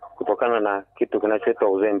kutokana na kitu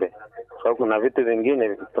kinachoitwa uzembe. Sababu kuna vitu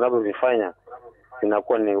vingine tunavyovifanya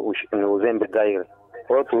inakuwa ni uzembe dhahiri.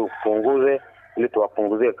 Kwa hiyo tupunguze ili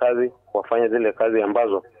tuwapunguzie kazi, wafanye zile kazi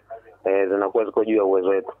ambazo zinakuwa ziko juu ya uwezo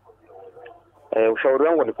wetu. Ushauri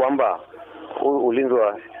wangu ni kwamba ulinzi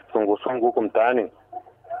wa sungusungu huko mtaani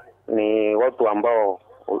ni watu ambao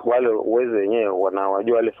wale wezi wenyewe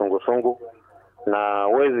wanawajua wale sungusungu, na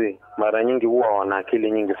wezi mara nyingi huwa wana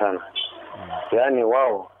akili nyingi sana. Yaani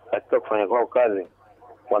wao katika kufanya kwao kazi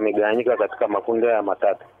wamegawanyika katika makundi ya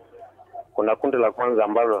matatu. Kuna kundi la kwanza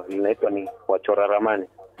ambalo linaitwa ni wachora ramani.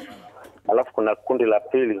 Alafu kuna kundi la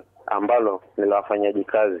pili ambalo ni la wafanyaji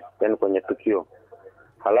kazi, yani kwenye tukio.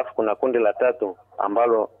 Alafu kuna kundi la tatu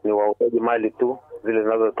ambalo ni wauzaji mali tu zile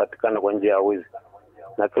zinazopatikana kwa njia ya wizi.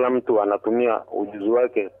 Na kila mtu anatumia ujuzi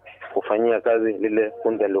wake kufanyia kazi lile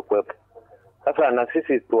kundi lilokuwepo. Sasa na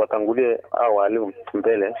sisi tuwatangulie hao walimu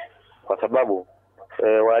mbele, kwa sababu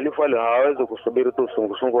wahalifu wale hawawezi kusubiri tu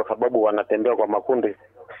sungusungu kwa sababu wanatembea kwa makundi,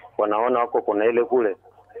 wanaona wako kuna ile kule,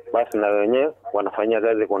 basi na wenyewe wanafanyia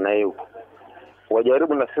kazi kuna hiyo.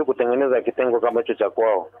 Wajaribu na sisi kutengeneza kitengo kama hicho cha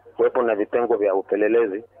kwao, kuwepo na vitengo vya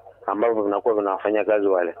upelelezi ambavyo vinakuwa vinawafanyia kazi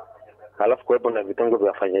wale. Halafu kuwepo na vitengo vya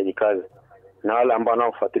wafanyaji kazi na wale ambao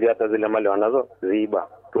wanaofuatilia hata zile mali wanazoziiba,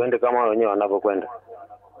 tuende kama wenyewe wanavyokwenda.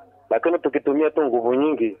 Lakini tukitumia tu nguvu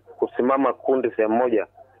nyingi kusimama kundi sehemu moja,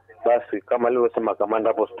 basi kama alivyosema kamanda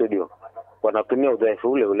hapo studio, wanatumia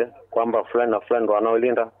udhaifu ule kwamba fulani na fulani ndo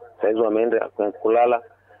wanaolinda, saizi wameenda kulala,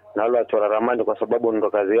 na wale wachora ramani kwa sababu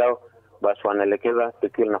ndo kazi yao, basi wanaelekeza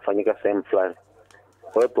tukio linafanyika sehemu fulani.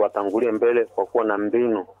 Kwa hiyo tuwatangulie mbele kwa kuwa na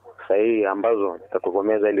mbinu sahihi ambazo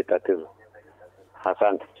zitatokomeza hili tatizo.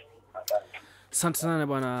 Asante. Asante sana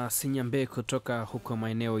bwana Senyambe kutoka huko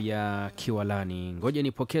maeneo ya Kiwalani. Ngoja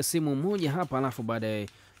nipokee simu moja hapa alafu baadaye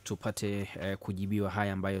tupate kujibiwa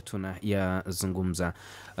haya ambayo tunayazungumza.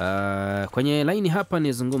 Kwenye laini hapa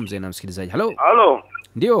nizungumze na msikilizaji. Halo.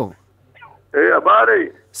 Ndio.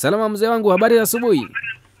 Habari. Salama mzee wangu, habari ya asubuhi.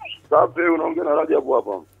 Safi, unaongea na Rajabu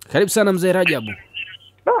hapa. Karibu sana mzee Rajabu.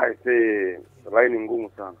 Laini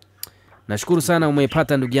ngumu sana. Nashukuru sana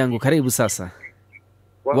umepata ndugu yangu. Karibu sasa.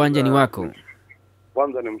 Uwanja ni wako.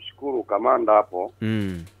 Kwanza nimshukuru kamanda hapo.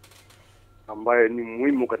 Ambaye ni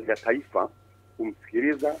muhimu katika taifa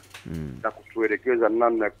kumsikiliza na kutuelekeza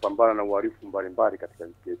namna ya kupambana na uhalifu mbalimbali katika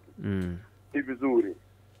nchi yetu. Ni vizuri.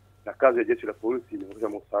 Na kazi ya jeshi la polisi ni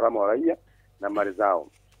kuhakikisha usalama wa raia na mali zao.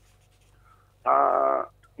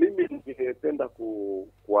 Mimi ningependa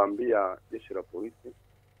kuambia jeshi la polisi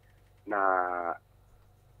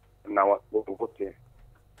na watu wote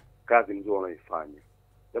kazi nzuri wanaifanya.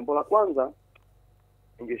 Jambo la kwanza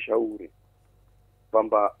ningeshauri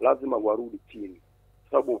kwamba lazima warudi chini.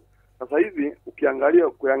 Sababu sasa hivi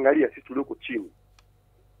ukiangalia sisi tuliko chini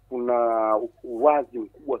kuna uwazi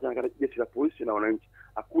mkubwa sana katika jeshi la polisi na wananchi.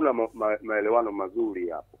 Hakuna maelewano mazuri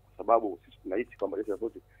hapo, kwa sababu sisi tunahisi kwamba jeshi la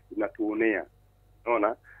polisi linatuonea.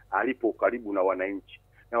 Unaona, alipo karibu na wananchi.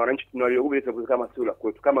 Na wananchi tunaliogopa jeshi la polisi kama sio la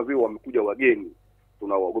kwetu, kama vile wamekuja wageni.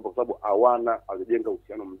 Tunawaogopa kwa sababu hawajenga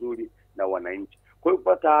uhusiano mzuri na wananchi. Kwa hiyo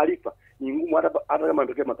kupata taarifa ni ngumu hata kama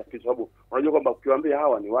ndio matatizo, sababu unajua kwamba ukiwaambia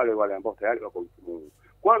hawa ni wale ambao tayari wako mfumuni.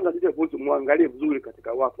 Kwanza jeshi la polisi muangalie vizuri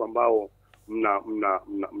katika watu ambao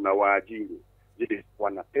mna waajiri. Je,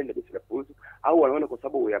 wanapenda jeshi la polisi au wanaona kwa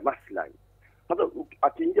sababu ya maslahi? Sasa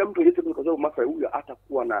akiingia mtu jeshi kwa sababu maslahi, huyo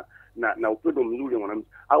hatakuwa na upendo mzuri wa wananchi,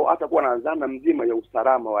 au hatakuwa na dhana mzima ya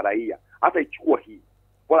usalama wa raia. Hata ichukua hii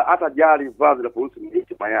wala hata jali vazi la polisi ni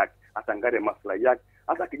heshima yake, atangalia maslahi yake.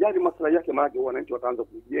 Hata kijali maslahi yake, maana wananchi wataanza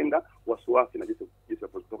kujenga wasiwasi na jeshi la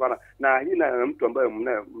polisi kutokana na hina mtu ambaye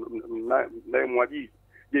mnayemwajiri.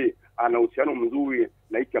 Je, ana uhusiano mzuri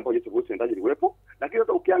na hiki ambacho jeshi la polisi linataka liwepo? Lakini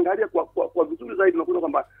hata ukiangalia kwa vizuri zaidi unakuta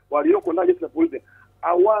kwamba walioko ndani jeshi la polisi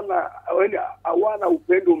hawana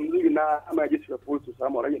upendo mzuri na ama jeshi la polisi,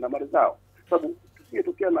 usalama wa raia na mali zao. Sababu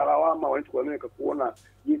tusigetokea na lawama wananchi kuona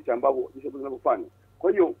jinsi ambavyo jeshi la polisi linavyofanya.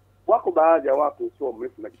 Kwa hiyo wako baadhi ya watu sio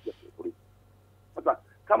waaminifu na jeshi la polisi. Sasa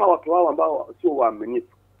kama watu hao ambao sio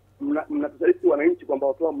waaminifu, mnatusaliti wananchi kwamba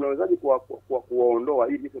watu hao mnawezaje kuwaondoa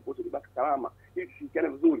ili jeshi la polisi libaki salama, ili tushirikiane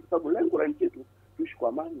vizuri, kwa sababu lengo la nchi yetu tuishi kwa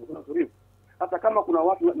amani na utulivu. Hata kama kuna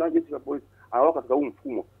watu na jeshi la polisi hawako katika huu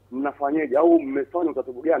mfumo, mnafanyaje au mmefanya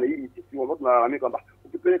utaratibu gani ili sisi ambao tunalalamika kwamba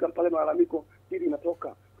ukipeleka pale malalamiko hili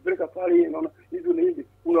inatoka, ukipeleka pale unaona hivi na hivi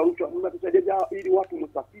unarushwa, mnatusaidia ili watu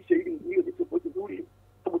msafishe ili hiyo jeshi la polisi nzuri?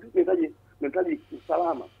 Sababu sisi tunahitaji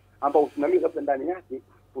usalama ambao tunaamini kabisa ndani yake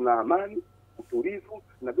kuna amani, utulivu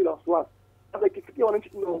na bila wasiwasi. Sasa ikifikia wananchi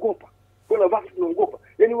tunaogopa, kuna watu tunaogopa,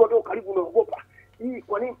 yani watu karibu unaogopa, hii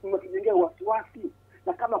kwa nini mnatujengea wasiwasi?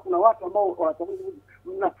 Na kama kuna watu ambao wanatafuta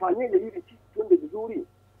mnafanyaje ili sisi tuende vizuri?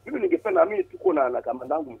 Mimi ningependa, mimi tuko na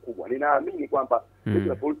kamanda wangu mkubwa, ninaamini kwamba jeshi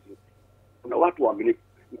la polisi kuna watu waaminifu,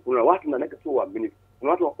 kuna watu wanaweka sio waaminifu,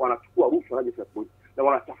 kuna watu wanachukua rushwa na jeshi la polisi na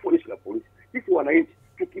wanachafua jeshi la polisi. Sisi wananchi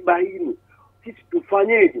tukibaini, sisi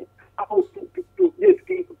tufanyeje? Hapo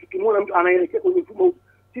tukimwona mtu anaelekea kwenye mfumo huu,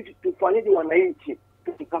 sisi tufanyeje wananchi?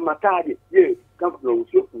 Tukamataje? Je, kama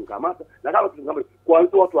tunaruhusiwa kumkamata, na kama tunakamata kwa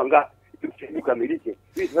watu wangapi tusaidie kamilike?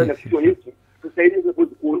 Hii sasa na sisi wenyewe tusaidie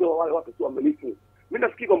kuondoa wale watu sio waaminifu. Mimi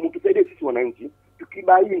nafikiri kwamba tusaidie sisi wananchi,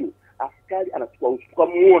 tukibaini askari anachukua rushwa,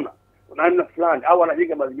 tukamuona na fulani au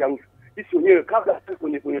anajenga mazingira rushwa, sisi wenyewe kabla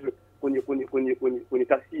kwenye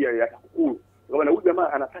tasia ya TAKUKURU, kwa maana huyu jamaa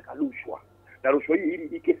anataka rushwa na rushwa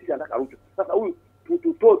hii kesi anataka rushwa. Sasa huyu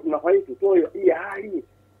tutoe hii hali,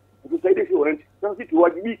 tusaidie sisi wananchi. Sasa sisi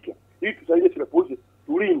tuwajibike ili tusaidie sisi polisi,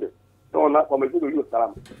 tulinde naona kwa mifugo iliyo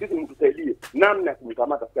salama. Sisi mtusaidie namna ya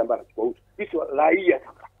kumkamata sisi ambaye anachukua rushwa. Sisi raia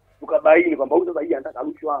tukabaini kwamba huyu sasa hii anataka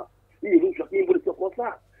rushwa, hii rushwa kimbo sio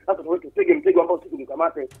kosa. Sasa tutege mtego ambao sisi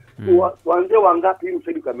mkamate. Tuanze wangapi ili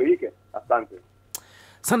usaidie kamilike? Asante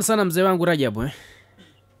sana mzee wangu Rajabu.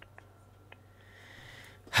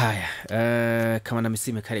 Haya, kama na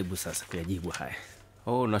misime karibu sasa kuyajibu haya.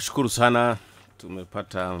 Nashukuru sana,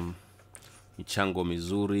 tumepata michango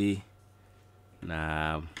mizuri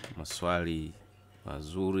na maswali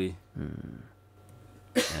mazuri.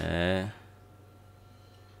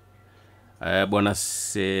 Bwana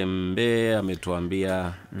Sembe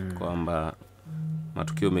ametuambia kwamba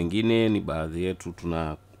matukio mengine ni baadhi yetu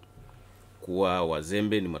tunakuwa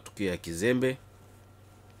wazembe, ni matukio ya kizembe.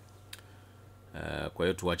 Kwa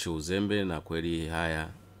hiyo tuache uzembe, na kweli haya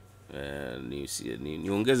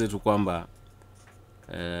niongeze tu kwamba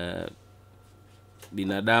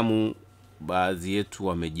binadamu baadhi yetu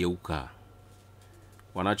wamegeuka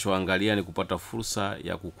wanachoangalia ni kupata fursa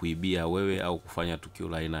ya kukuibia wewe au kufanya tukio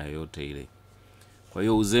la aina yoyote ile. Kwa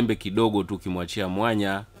hiyo uzembe kidogo tu kimwachia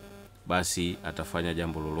mwanya, basi atafanya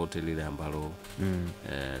jambo lolote lile ambalo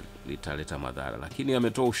litaleta madhara. Lakini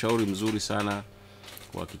ametoa ushauri mzuri sana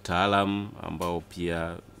wa kitaalamu ambao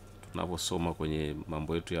pia tunaposoma kwenye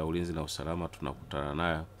mambo yetu ya ulinzi na usalama tunakutana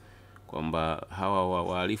nayo, kwamba hawa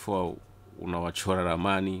wahalifu unawachora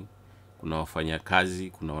ramani, kuna wafanya kazi,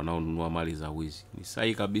 kuna wanaonunua mali za wizi. Ni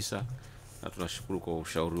sahihi kabisa, na tunashukuru kwa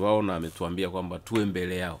ushauri wao, na ametuambia kwamba tuwe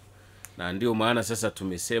mbele yao. Na ndio maana sasa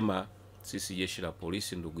tumesema sisi jeshi la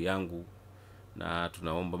polisi, ndugu yangu, na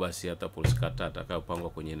tunaomba basi hata polisi kata atakayopangwa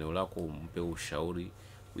kwenye eneo lako umpe ushauri,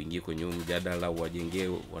 uingie kwenye mjadala, wajengee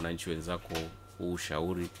wananchi wenzako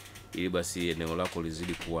ushauri, ili basi eneo lako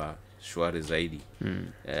lizidi kuwa shwari zaidi.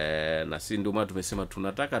 Na sisi ndio maana tumesema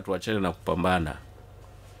tunataka tuachane na kupambana,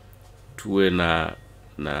 tuwe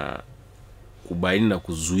na kubaini na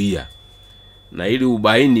kuzuia. Na ili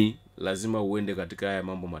ubaini lazima uende katika haya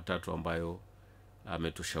mambo matatu ambayo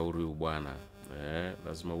ametushauri bwana.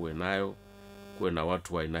 Lazima uwe nayo, kuwe na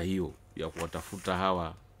watu wa aina hiyo ya kuwatafuta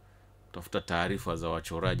hawa, tafuta taarifa za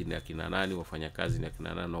wachoraji ni akina nani, wafanyakazi ni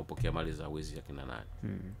akina nani, na wapokea mali za wizi akina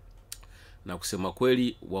nani. Na kusema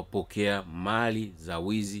kweli, wapokea mali za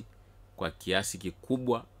wizi kwa kiasi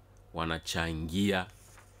kikubwa wanachangia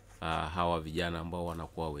hawa vijana ambao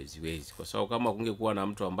wanakuwa wezi. Kwa sababu kama kungekuwa na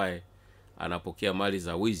mtu ambaye anapokea mali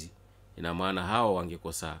za wizi, ina maana hawa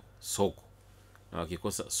wangekosa soko. Na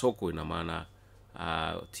wakikosa soko, ina maana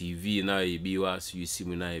TV inayoibiwa,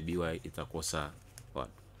 simu inayoibiwa itakosa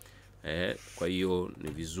watu. Kwa hiyo ni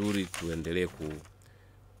vizuri tuendelee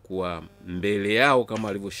kuwa mbele yao kama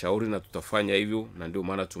alivyoshauri, na tutafanya hivyo. Na ndio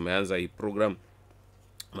maana tumeanza hii program,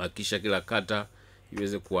 hakikisha kila kata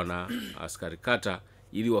iweze kuwa na askari kata,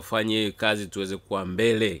 ili wafanye kazi tuweze kuwa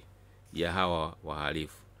mbele ya hawa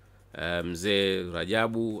wahalifu. Mzee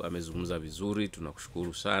Rajabu amezungumza vizuri,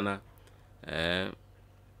 tunakushukuru sana.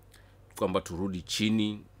 Kwamba turudi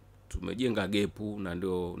chini, tumejenga gepu, na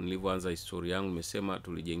ndio nilivyoanza historia yangu nimesema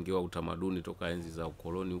tulijengewa utamaduni toka enzi za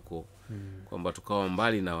ukoloni huko, kwamba tukawa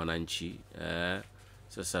mbali na wananchi.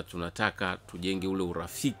 Sasa tunataka tujenge ule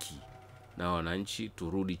urafiki na wananchi,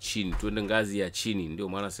 turudi chini, tuende ngazi ya chini. Ndio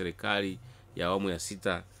maana serikali ya awamu ya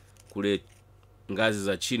 6 kule ngazi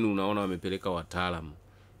za chini unaona wamepeleka wataalamu,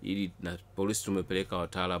 ili na polisi tumepeleka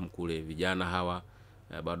wataalamu kule. Vijana hawa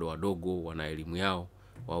bado wadogo, wana elimu yao,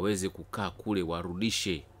 waweze kukaa kule,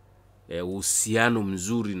 warudishe uhusiano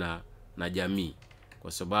mzuri na jamii,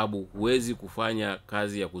 kwa sababu huwezi kufanya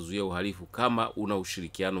kazi ya kuzuia uhalifu kama una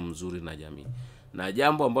ushirikiano mzuri na jamii. Na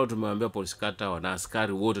jambo ambalo tumewaambia polisi kata, wana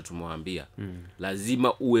askari wote tumewaambia,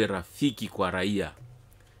 lazima uwe rafiki kwa raia.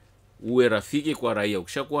 Uwe rafiki kwa raia.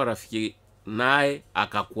 Ukishakuwa rafiki naye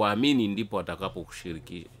akakuamini, ndipo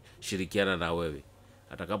atakapokushirikiana na wewe.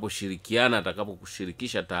 Atakaposhirikiana,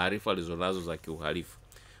 atakapokushirikisha taarifa alizonazo za kiuhalifu.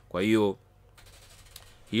 Kwa hiyo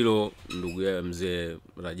hilo, ndugu ya mzee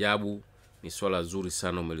Rajabu, ni swala zuri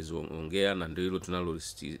sana umelizoongea, na ndio hilo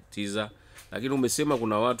tunalolisitiza. Lakini umesema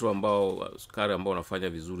kuna watu ambao askari ambao wanafanya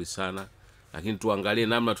vizuri sana, lakini tuangalie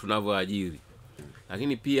namna tunavyoajiri.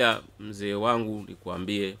 Lakini pia mzee wangu,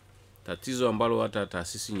 nikwambie tatizo ambalo hata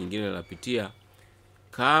taasisi nyingine linapitia,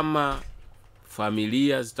 kama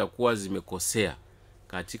familia zitakuwa zimekosea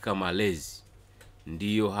katika malezi,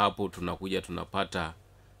 ndiyo hapo tunakuja tunapata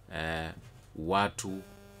watu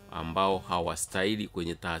ambao hawastahili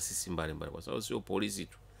kwenye taasisi mbalimbali. Kwa sababu sio polisi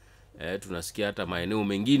tu, tunasikia hata maeneo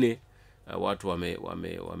mengine watu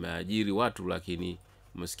wameajiri watu, lakini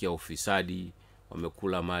umesikia ufisadi,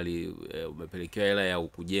 wamekula mali, umepelekewa hela ya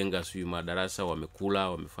kujenga sio madarasa, wamekula,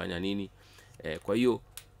 wamefanya nini. Kwa hiyo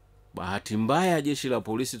bahati mbaya jeshi la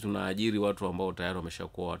polisi tunaajiri watu ambao tayari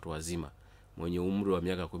wameshakuwa watu wazima, mwenye umri wa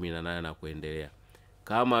miaka 18 na kuendelea.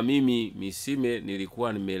 Kama mimi Misime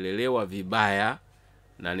nilikuwa nimelelewa vibaya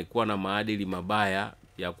na nilikuwa na maadili mabaya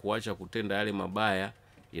ya kuacha kutenda yale mabaya,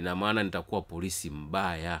 ina maana nitakuwa polisi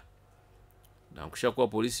mbaya. Na ukishakuwa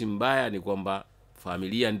polisi mbaya ni kwamba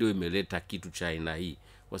familia ndio imeleta kitu cha aina hii.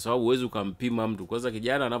 Kwa sababu huwezi ukampima mtu. Kwanza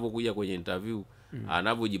kijana anapokuja kwenye interview,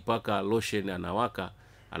 anapojipaka lotion anawaka,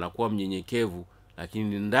 anakuwa mnyenyekevu,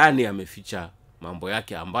 lakini ndani ameficha mambo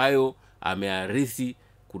yake ambayo amearithi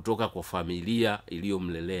kutoka kwa familia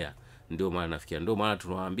iliyomlelea. Ndio maana nafikia, ndio maana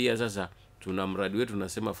tunawaambia sasa, tuna mradi wetu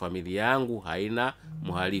tunasema familia yangu haina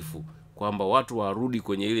mhalifu, kwamba watu warudi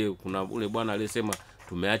kwenye ile, kuna ule bwana aliyesema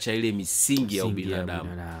tumeacha ile misingi ya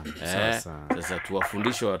ubinadamu. Sasa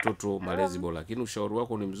tuwafundishe watoto malezi bora. Lakini ushauri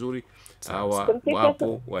wako ni mzuri. Hawa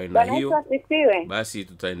wapo wa aina hiyo, basi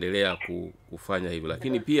tutaendelea kufanya hivyo.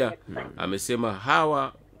 Lakini pia amesema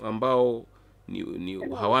hawa ambao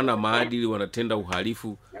hawana maadili, wanatenda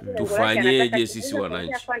uhalifu, tufanyeje sisi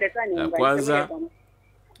wananchi? Kwanza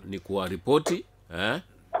ni kuwaripoti,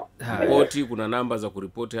 ripoti, kuna namba za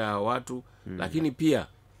kuripoti hawa watu, lakini pia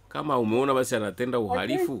kama umeona basi anatenda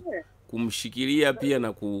uhalifu, kumshikilia pia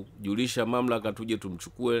na kujulisha mamlaka, tuje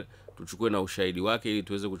tuchukue na ushahidi wake ili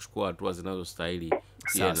tuweze kuchukua hatua zinazostahili.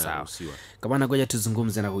 Sawa. Kama ngoja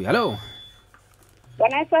tuzungumze na huyu. Hello.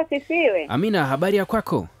 Bwana Yesu asifiwe. Amina, habari ya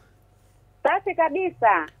kwako? Safi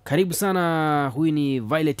kabisa. Karibu sana. Huyu ni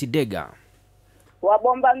Violet Dega wa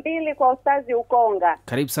Bomba Mbili kwa Ustazi Ukonga.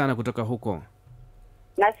 Karibu sana kutoka huko.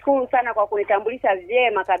 Nashukuru sana kwa kunitambulisha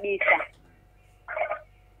vyema kabisa.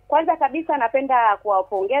 Kwanza kabisa napenda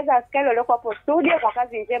kuwapongeza askari walioko hapo studio kwa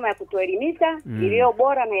kazi njema ya kutuelimisha, iliyo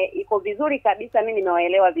bora na iko vizuri kabisa, mimi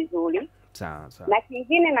nimewaelewa vizuri. Sawa. Na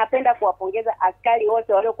kingine napenda kuwapongeza askari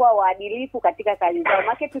wote waliokuwa waadilifu katika kazi zao.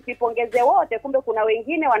 Maana tusipongeze wote, kumbe kuna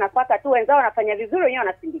wengine wanapata tu wenzao wanafanya vizuri, wenyewe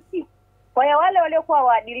wanasindikiza. Kwa hiyo wale waliokuwa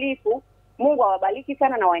waadilifu, Mungu awabariki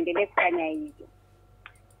sana na waendelee kufanya hivyo.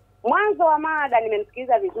 Mwanzo wa mada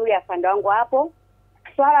nimemsikiliza vizuri afande wangu hapo.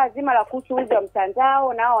 Swala zima la kuhusu uzi wa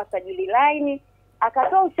mtandao nao wasajili line,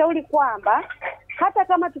 akatoa ushauri kwamba hata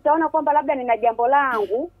kama tutaona kwamba labda nina jambo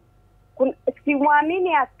langu,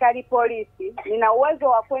 simwamini askari polisi, nina uwezo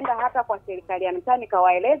wa kwenda hata kwa serikali ya mtaa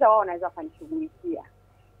nikawaeleza, wao wanaweza kunishughulikia.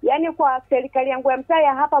 Yaani kwa serikali yangu ya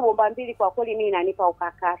mtaa hapa Bomba Mbili, kwa kweli mimi inanipa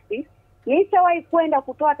ukakasi. Nishawahi kwenda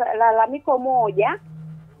kutoa lalamiko moja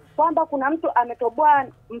kwamba kuna mtu ametoboa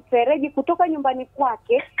mfereji kutoka nyumbani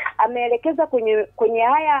kwake, ameelekeza kwenye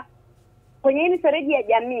hii mfereji ya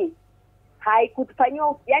Jamii.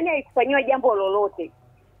 Haikufanywa jambo lolote.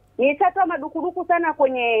 Nilishatoa madukuduku sana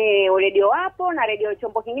kwenye redio WAPO na redio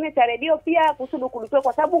chombo kingine cha redio pia kuhusu dukuduku,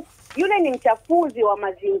 kwa sababu yule ni mchafuzi wa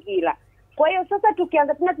mazingira. Kwa hiyo sasa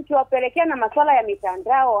tukianza tena tukiwapelekea na masuala ya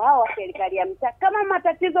mitandao hawa serikali ya mtaa, kama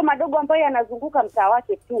matatizo madogo ambayo yanazunguka mtaa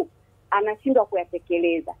wake tu anashindwa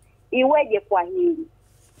kuyatekeleza, iweje kwa hili?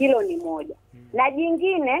 Hilo ni moja. Na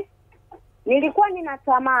jingine nilikuwa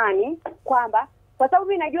ninatamani kwamba, kwa sababu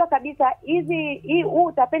mimi najua kabisa huu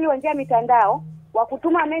utapeli wa njia mitandao wa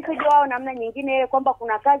kutuma message wao namna nyingine kwamba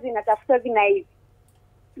kuna kazi inatafuta hivi na hivi.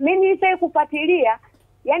 Mimi nishaye kufuatilia,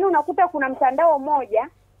 yani unakuta kuna mtandao mmoja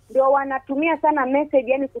ndio wanatumia sana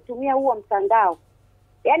message, yani kutumia huo mtandao.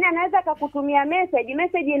 Yani anaweza akakutumia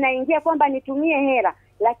message inaingia kwamba nitumie hela,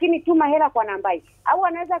 lakini tuma hela kwa namba hii. Au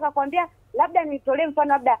anaweza akakwambia labda nitolee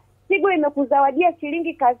mfano, labda Tigo imekuzawadia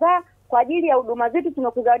shilingi kadhaa kwa ajili ya huduma zetu,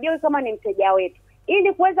 tumekuzawadia kama ni mteja wetu.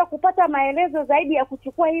 Ili kuweza kupata maelezo zaidi ya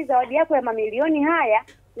kuchukua hii zawadi yako ya mamilioni haya,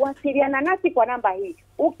 wasiliana nasi kwa namba hii.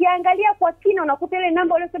 Ukiangalia kwa kina unakuta ile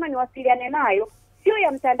namba uliyosema ni wasiliane nayo sio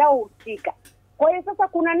ya mtandao husika. Kwa hiyo sasa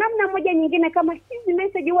kuna namna moja nyingine, kama hizi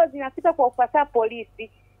message huwa zinafika kwa ufasaha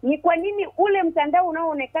polisi, ni kwa nini ule mtandao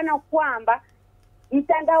unaoonekana kwamba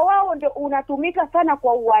mtandao wao ndio unatumika sana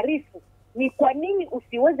kwa uhalifu, ni kwa nini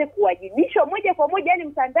usiweze kuwajibishwa moja kwa moja, yani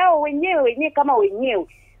mtandao wenyewe kama wenyewe?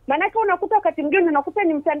 Maana unakuta wakati mwingine unakuta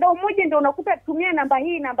ni mtandao mmoja ndio unakuta tumia namba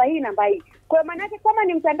hii. Kwa hiyo maana kama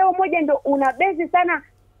ni mtandao mmoja ndio unabezi sana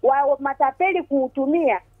wa matapeli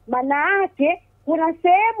kuutumia, maana yake kuna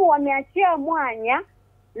sehemu wameachia mwanya,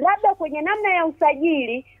 labda kwenye namna ya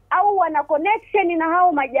usajili au wana connection na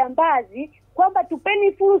hao majambazi kwamba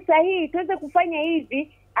tupeni fursa hii tuweze kufanya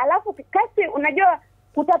hivi. Alafu kasi, unajua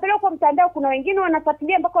kutapeliwa kwa mtandao, kuna wengine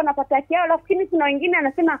wanafuatilia mpaka wanapata kiao, lakini kuna wengine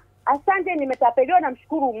anasema asante nimetapeliwa na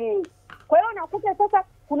mshukuru Mungu. Kwa hiyo unakuta sasa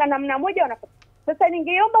kuna namna moja sasa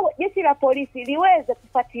ningeomba jeshi la polisi liweze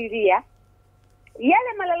kufuatilia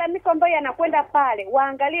yale malalamiko ambayo yanakwenda pale,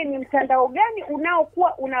 waangalie ni mtandao gani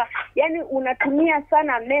unaokuwa unatumia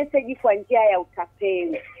sana message kwa njia ya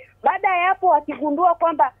utapeli. Baada ya hapo wakigundua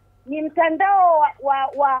kwamba ni mtandao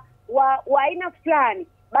wa aina fulani,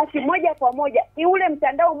 basi moja kwa moja ule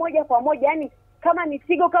mtandao moja kwa moja, yani kama ni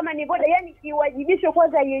Tigo kama ni Boda, yani iwajibishwe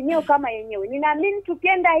kwanza yenyewe kama yenyewe. Ninaamini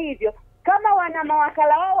tukienda hivyo, kama wana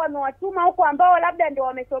mawakala wao wamewatuma huko ambao labda ndio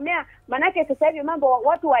wamesomea, manake sasa hivi mambo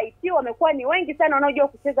watu wa IT wamekuwa ni wengi sana wanaojua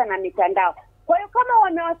kucheza na mitandao. Kwa hiyo kama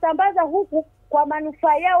wamewasambaza huku kwa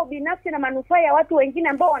manufaa yao binafsi na manufaa ya watu wengine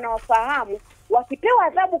ambao wanawafahamu, wakipewa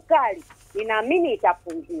adhabu kali, ninaamini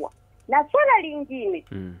itapungua. Na swala lingine,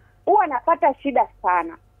 huwa napata shida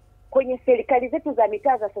sana kwenye serikali zetu za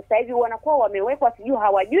mitaa za sasa hivi, wanakuwa wamewekwa sijui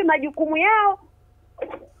hawajui majukumu yao.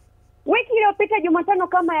 Wiki iliyopita Jumatano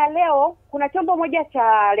kama ya leo, kuna chombo moja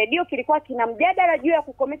cha redio kilikuwa kina mjadala juu ya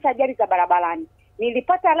kukomesha ajali za barabarani.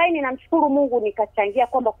 Nilipata line na mshukuru Mungu nikachangia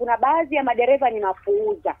kwamba kuna baadhi ya madereva ni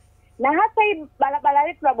mapuuza. Na hasa hii barabara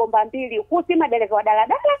letu la Bomba Mbili, huku si madereva wa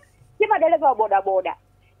daladala, si madereva wa bodaboda,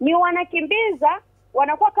 ni wanakimbiza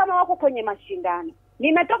wanakuwa kama wako kwenye mashindano.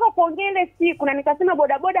 Nimetoka kuongea ile siku na nikasema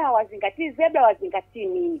bodaboda hawazingatii zebra, hawazingatii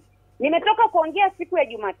nini. Nimetoka kuongea siku ya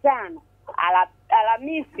Jumatano,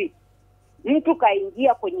 Alhamisi mtu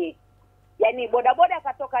kaingia kwenye, yani bodaboda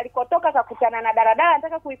akatoka alikotoka akakutana na daladala,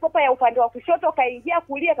 anataka kuikopa ya upande wa kushoto, kaingia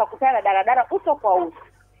kulia akakutana na daladala uso kwa uso.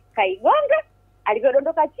 Kaigonga,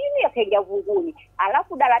 alivyodondoka chini akaingia vunguni.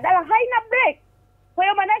 Alafu daladala haina brake. Kwa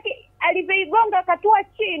hiyo manake alivyoigonga akatua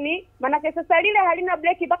chini, manake sasa lile halina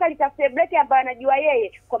breki mpaka litafute breki ambayo anajua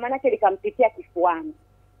yeye, kwa manake likampitia kifuani.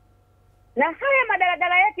 Na haya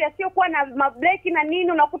madaladala yetu yasiokuwa na mabreki na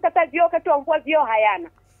nini, unakuta hata vioo kati wa mvua vioo hayana.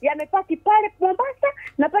 Yamepaki pale Mombasa,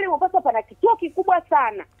 na pale Mombasa pana kituo kikubwa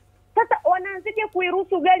sana. Sasa wanaanzije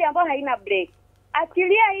kuiruhusu gari ambayo haina breki?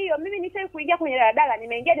 Achilia hiyo, mimi nishawahi kuingia kwenye daladala,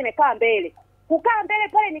 nimeingia nimekaa mbele. Kukaa mbele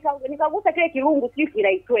pale nikagusa kile kirungu sijui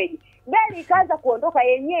kinaitweje. Gari ikaanza kuondoka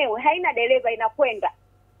yenyewe, haina dereva, inakwenda.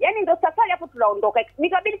 Yaani ndo safari hapo tunaondoka.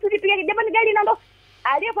 Nikabidi tujipige, jamani gari inaondoka.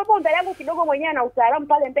 Aliyepo mbele yangu kidogo mwenyewe na utaalamu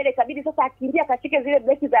pale mbele, kabidi sasa akimbia kashike zile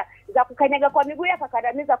breki za kukanyaga kwa miguu yake,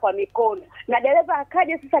 akakandamiza kwa mikono. Na dereva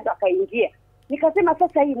akaja sasa ndo akaingia. Nikasema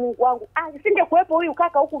sasa hii Mungu wangu, singekuepo huyu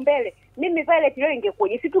kaka huku mbele, mimi Violet leo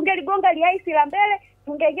ingekuja. Si tungeligonga lihaisi la mbele,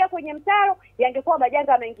 tungeingia kwenye mtaro, yangekuwa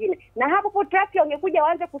majanga mengine. Na hapo trafiki wangekuja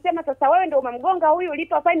waanze kusema sasa wewe ndio umemgonga huyu,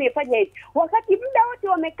 lipa faini ifanye hivi. Wakati muda wote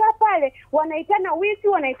wamekaa pale, wanaitana wisi,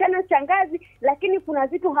 wanaitana shangazi, lakini kuna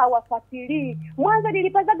vitu hawafuatilii. Mwanzo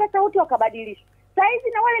nilipazaga sauti wakabadilisha. Saizi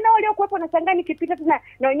na wale nao waliokuwepo na changani kipita tena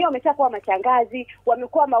na wenyewe wameshakuwa machangazi,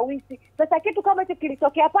 wamekuwa mawisi. Sasa kitu kama hicho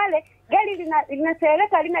kilitokea pale, gari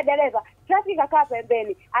linaseleka lina dereva, trafiki kakaa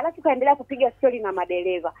pembeni, alafu kaendelea kupiga story na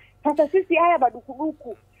madereva. Sasa sisi haya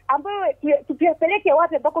badukuduku ambayo tupeleke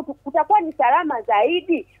wapi ambako kutakuwa ni salama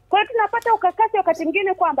zaidi? Kwa hiyo tunapata ukakasi wakati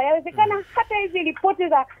mwingine kwamba yawezekana hata hizi ripoti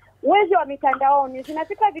za wezi wa mitandaoni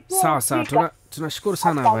zinafika vituo. Sawa, tunashukuru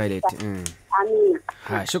sana Violet. Amina.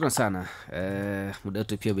 Hai, shukrani sana. Muda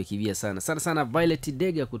wetu pia umekibia sana. Sana Violet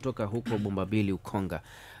Dega kutoka huko Bombabili Ukonga.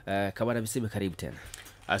 Kabana Bisebe, karibu tena.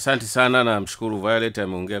 Asante sana na mshukuru Violet,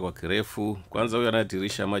 ameongea kwa kirefu. Kwanza huyo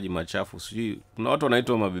anayetirisha maji machafu, sijui kuna watu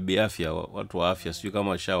wanaitwa mabibi afya, watu wa afya, sijui kama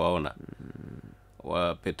washawaona.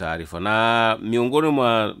 Wape taarifa. Na miongoni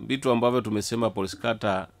mwa vitu ambavyo tumesema polisi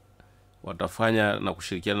kata watafanya na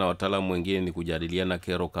kushirikiana na wataalamu wengine ni kujadiliana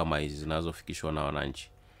kero kama hizi zinazofikishwa na wananchi.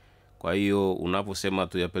 Kwa hiyo unaposema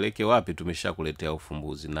tuyapeleke wapi, tumeshakuletea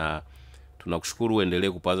ufumbuzi, na tunakushukuru uendelee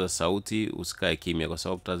kupaza sauti, usikae kimya, kwa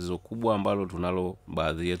sababu tatizo kubwa ambalo tunalo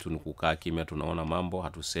baadhi yetu ni kukaa kimya. Tunaona mambo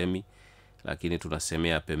hatusemi, lakini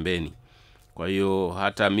tunasemea pembeni. Kwa hiyo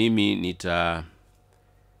hata mimi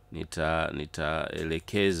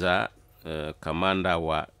nitaelekeza kamanda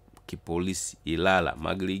wa kipolisi Ilala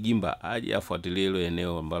Magligimba aje afuatilie ile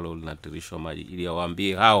eneo ambalo linatirishwa maji, ili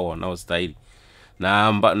awaambie hao wanaostahili,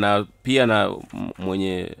 na pia na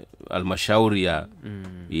mwenye halmashauri ya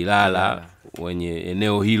Ilala wenye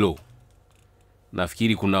eneo hilo.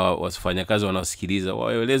 Nafikiri kuna wafanyakazi wanaosikiliza,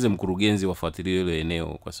 waeleze mkurugenzi wafuatilie ile eneo,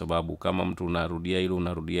 kwa sababu kama mtu unarudia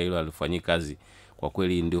hilo alifanyia kazi, kwa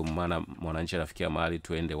kweli ndio maana mwananchi anafikia mahali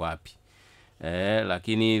tuende wapi.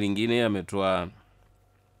 Lakini lingine ametoa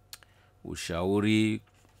ushauri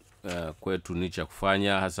kwetu ni cha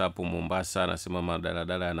kufanya, hasa hapo Mombasa. Anasema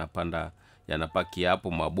madaladala yanapaki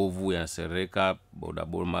hapo mabovu, yanasereka,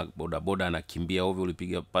 bodaboda anakimbia ovyo.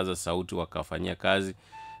 Ulipiga paza sauti wakafanyia kazi.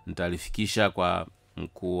 Nitalifikisha kwa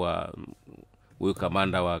mkuu wa huyo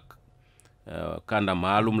kamanda wa kanda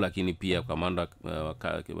maalum, lakini pia kamanda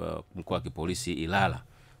mkuu wa kipolisi Ilala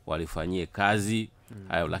walifanyie kazi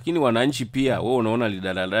hayo. Lakini wananchi pia, wewe unaona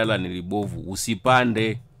daladala ni libovu,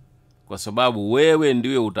 usipande, kwa sababu wewe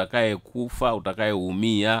ndiwe utakaye kufa,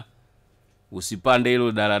 utakayeumia. Usipande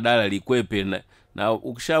hilo daladala, likwepe, na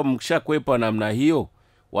ukishakwepa namna hiyo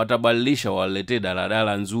watabadilisha, waletee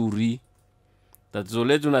daladala nzuri. Tatizo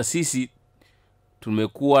letu na sisi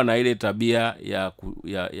tumekuwa na ile tabia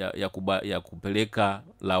ya kupeleka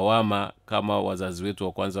lawama kama wazazi wetu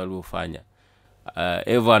wa kwanza waliofanya.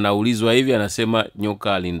 Eva anaulizwa hivi, anasema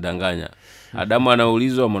nyoka alinidanganya. Adamu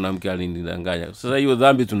anaulizwa mwanamke alinidanganya. Sasa hiyo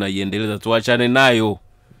dhambi tunaiendeleza, tuachane nayo.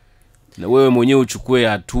 Na wewe mwenyewe uchukue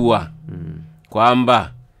hatua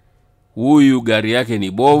kwamba huyu gari yake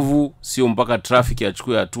ni bovu, sio mpaka trafiki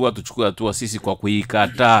achukue hatua. Tuchukue hatua sisi kwa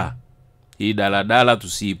kuikataa hii daladala,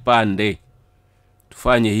 tusiipande.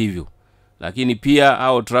 Tufanye hivyo. Lakini pia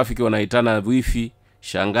hao trafiki wanaitana wifi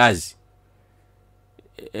shangazi,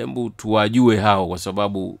 hebu tuwajue hao, kwa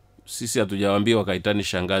sababu sisi hatujawaambia wakaitani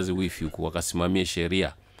shangazi wifi huko, wakasimamie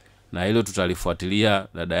sheria. Na hilo tutalifuatilia,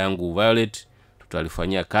 dada yangu Violet,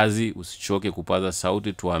 tutalifanyia kazi. Usichoke kupaza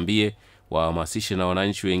sauti, tuambie wahamasishe na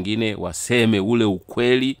wananchi wengine waseme ule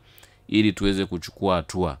ukweli ili tuweze kuchukua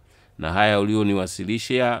hatua. Na haya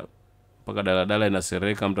ulioniwasilishia mpaka daladala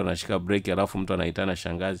inasereka, mtu anashika breki alafu mtu anaitana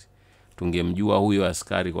shangazi, tungemjua huyo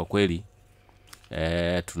askari kwa kweli.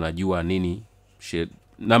 Tunajua nini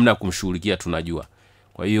namna kumshughulikia tunajua.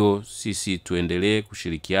 Kwa hiyo sisi tuendelee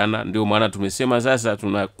kushirikiana. Ndio maana tumesema sasa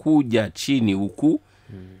tunakuja chini huku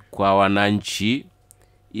kwa wananchi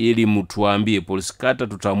ili mtuambie. Polisi kata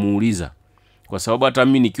tutamuuliza, kwa sababu hata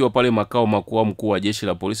mimi nikiwa pale makao makuu, mkuu wa jeshi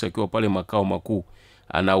la polisi akiwa pale makao makuu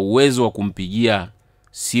ana uwezo wa kumpigia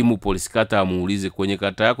simu polisi kata amuulize, kwenye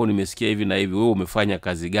kata yako nimesikia hivi na hivi, wewe umefanya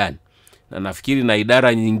kazi gani? Na nafikiri na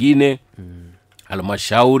idara nyingine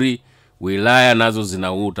halmashauri, wilaya nazo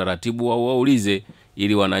zina utaratibu wa waulize,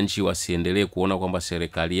 ili wananchi wasiendelee kuona kwamba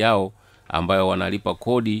serikali yao ambayo wanalipa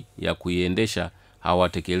kodi ya kuiendesha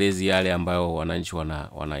hawatekelezi yale ambayo wananchi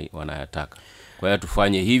wanayataka. Kwa hiyo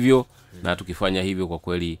tufanye hivyo, na tukifanya hivyo kwa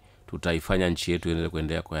kweli tutaifanya nchi yetu iendelee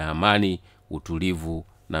kuendelea kwa amani, utulivu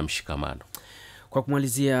na mshikamano. Kwa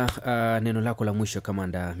kumalizia, neno lako la mwisho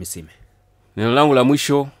Kamanda Misime. Neno langu la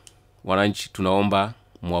mwisho, wananchi tunaomba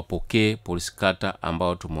muwapokee polisi kata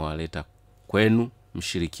ambao tumewaleta kwenu,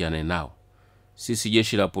 mshirikiane nao. Sisi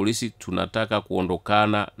jeshi la polisi tunataka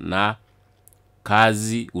kuondokana na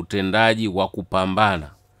kazi utendaji wa kupambana.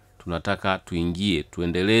 Tunataka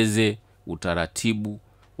tuendeleze utaratibu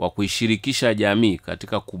wa kuishirikisha jamii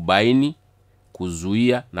katika kubaini,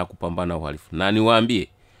 kuzuia na kupambana uhalifu. Na niwaambie,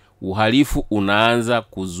 uhalifu unaanza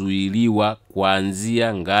kuzuiliwa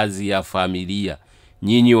kuanzia ngazi ya familia.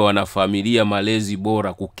 Nyinyi wanafamilia, malezi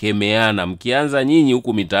bora, kukemeana. Mkianza nyinyi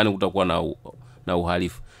huku mitaani kutakuwa na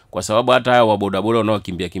uhalifu. Kwa sababu hata hao wabodaboda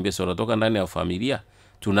wanaokimbia sio wanatoka ndani ya familia.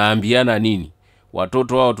 Tunaambiana nini?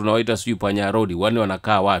 Watoto wao tunawaita sijui panyarodi, wani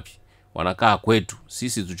wanakaa wapi? Wanakaa kwetu.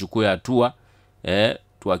 Sisi tuchukue hatua,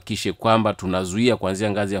 tuhakikishe kwamba tunazuia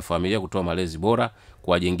kuanzia ngazi ya familia, kutoa malezi bora,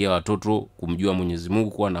 kuwajengea watoto kumjua Mwenyezi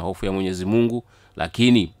Mungu, kuwa na hofu ya Mwenyezi Mungu.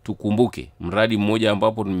 Lakini tukumbuke mradi mmoja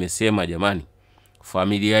ambapo nimesema, jamani,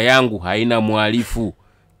 familia yangu haina mhalifu.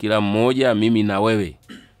 Kila mmoja, mimi na wewe,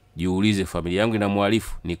 jiulize, familia yangu ina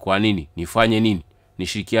mhalifu, ni kwa nini? Nifanye nini?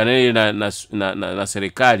 Nishirikiane na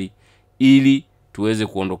serikali ili tuweze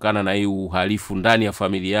kuondokana na hii uhalifu ndani ya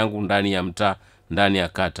familia yangu, ndani ya mtaa, ndani ya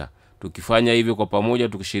kata. Tukifanya hivyo kwa pamoja,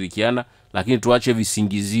 tukishirikiana, lakini tuache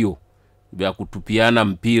visingizio vya kutupiana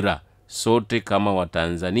mpira. Sote kama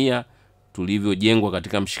Watanzania tulivyojengwa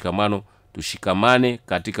katika mshikamano, tushikamane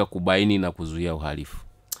katika kubaini na kuzuia uhalifu.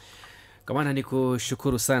 Kamanda,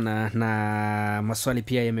 nikushukuru sana, na maswali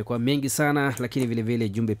pia yamekuwa mengi sana, lakini vile vile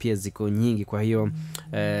jumbe pia ziko nyingi. Kwa hiyo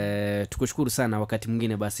tukushukuru sana. Wakati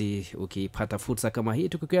mwingine basi ukipata fursa kama hii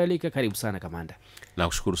tukukualika, karibu sana Kamanda.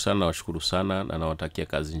 Nakushukuru sana, washukuru sana, na nawatakia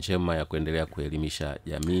kazi njema ya kuendelea kuelimisha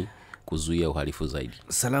jamii kuzuia uhalifu zaidi.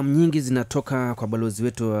 Salamu nyingi zinatoka kwa balozi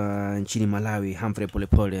wetu wa nchini Malawi, Humphrey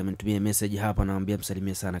Polepole. Amenitumia message hapa, naambia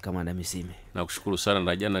msalimie sana Kamanda Misime. Nakushukuru sana,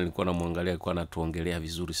 na jana nilikuwa namuangalia, alikuwa anatuongelea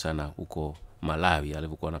vizuri sana huko Malawi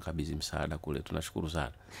alipokuwa anakabidhi msaada kule. Tunashukuru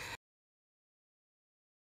sana.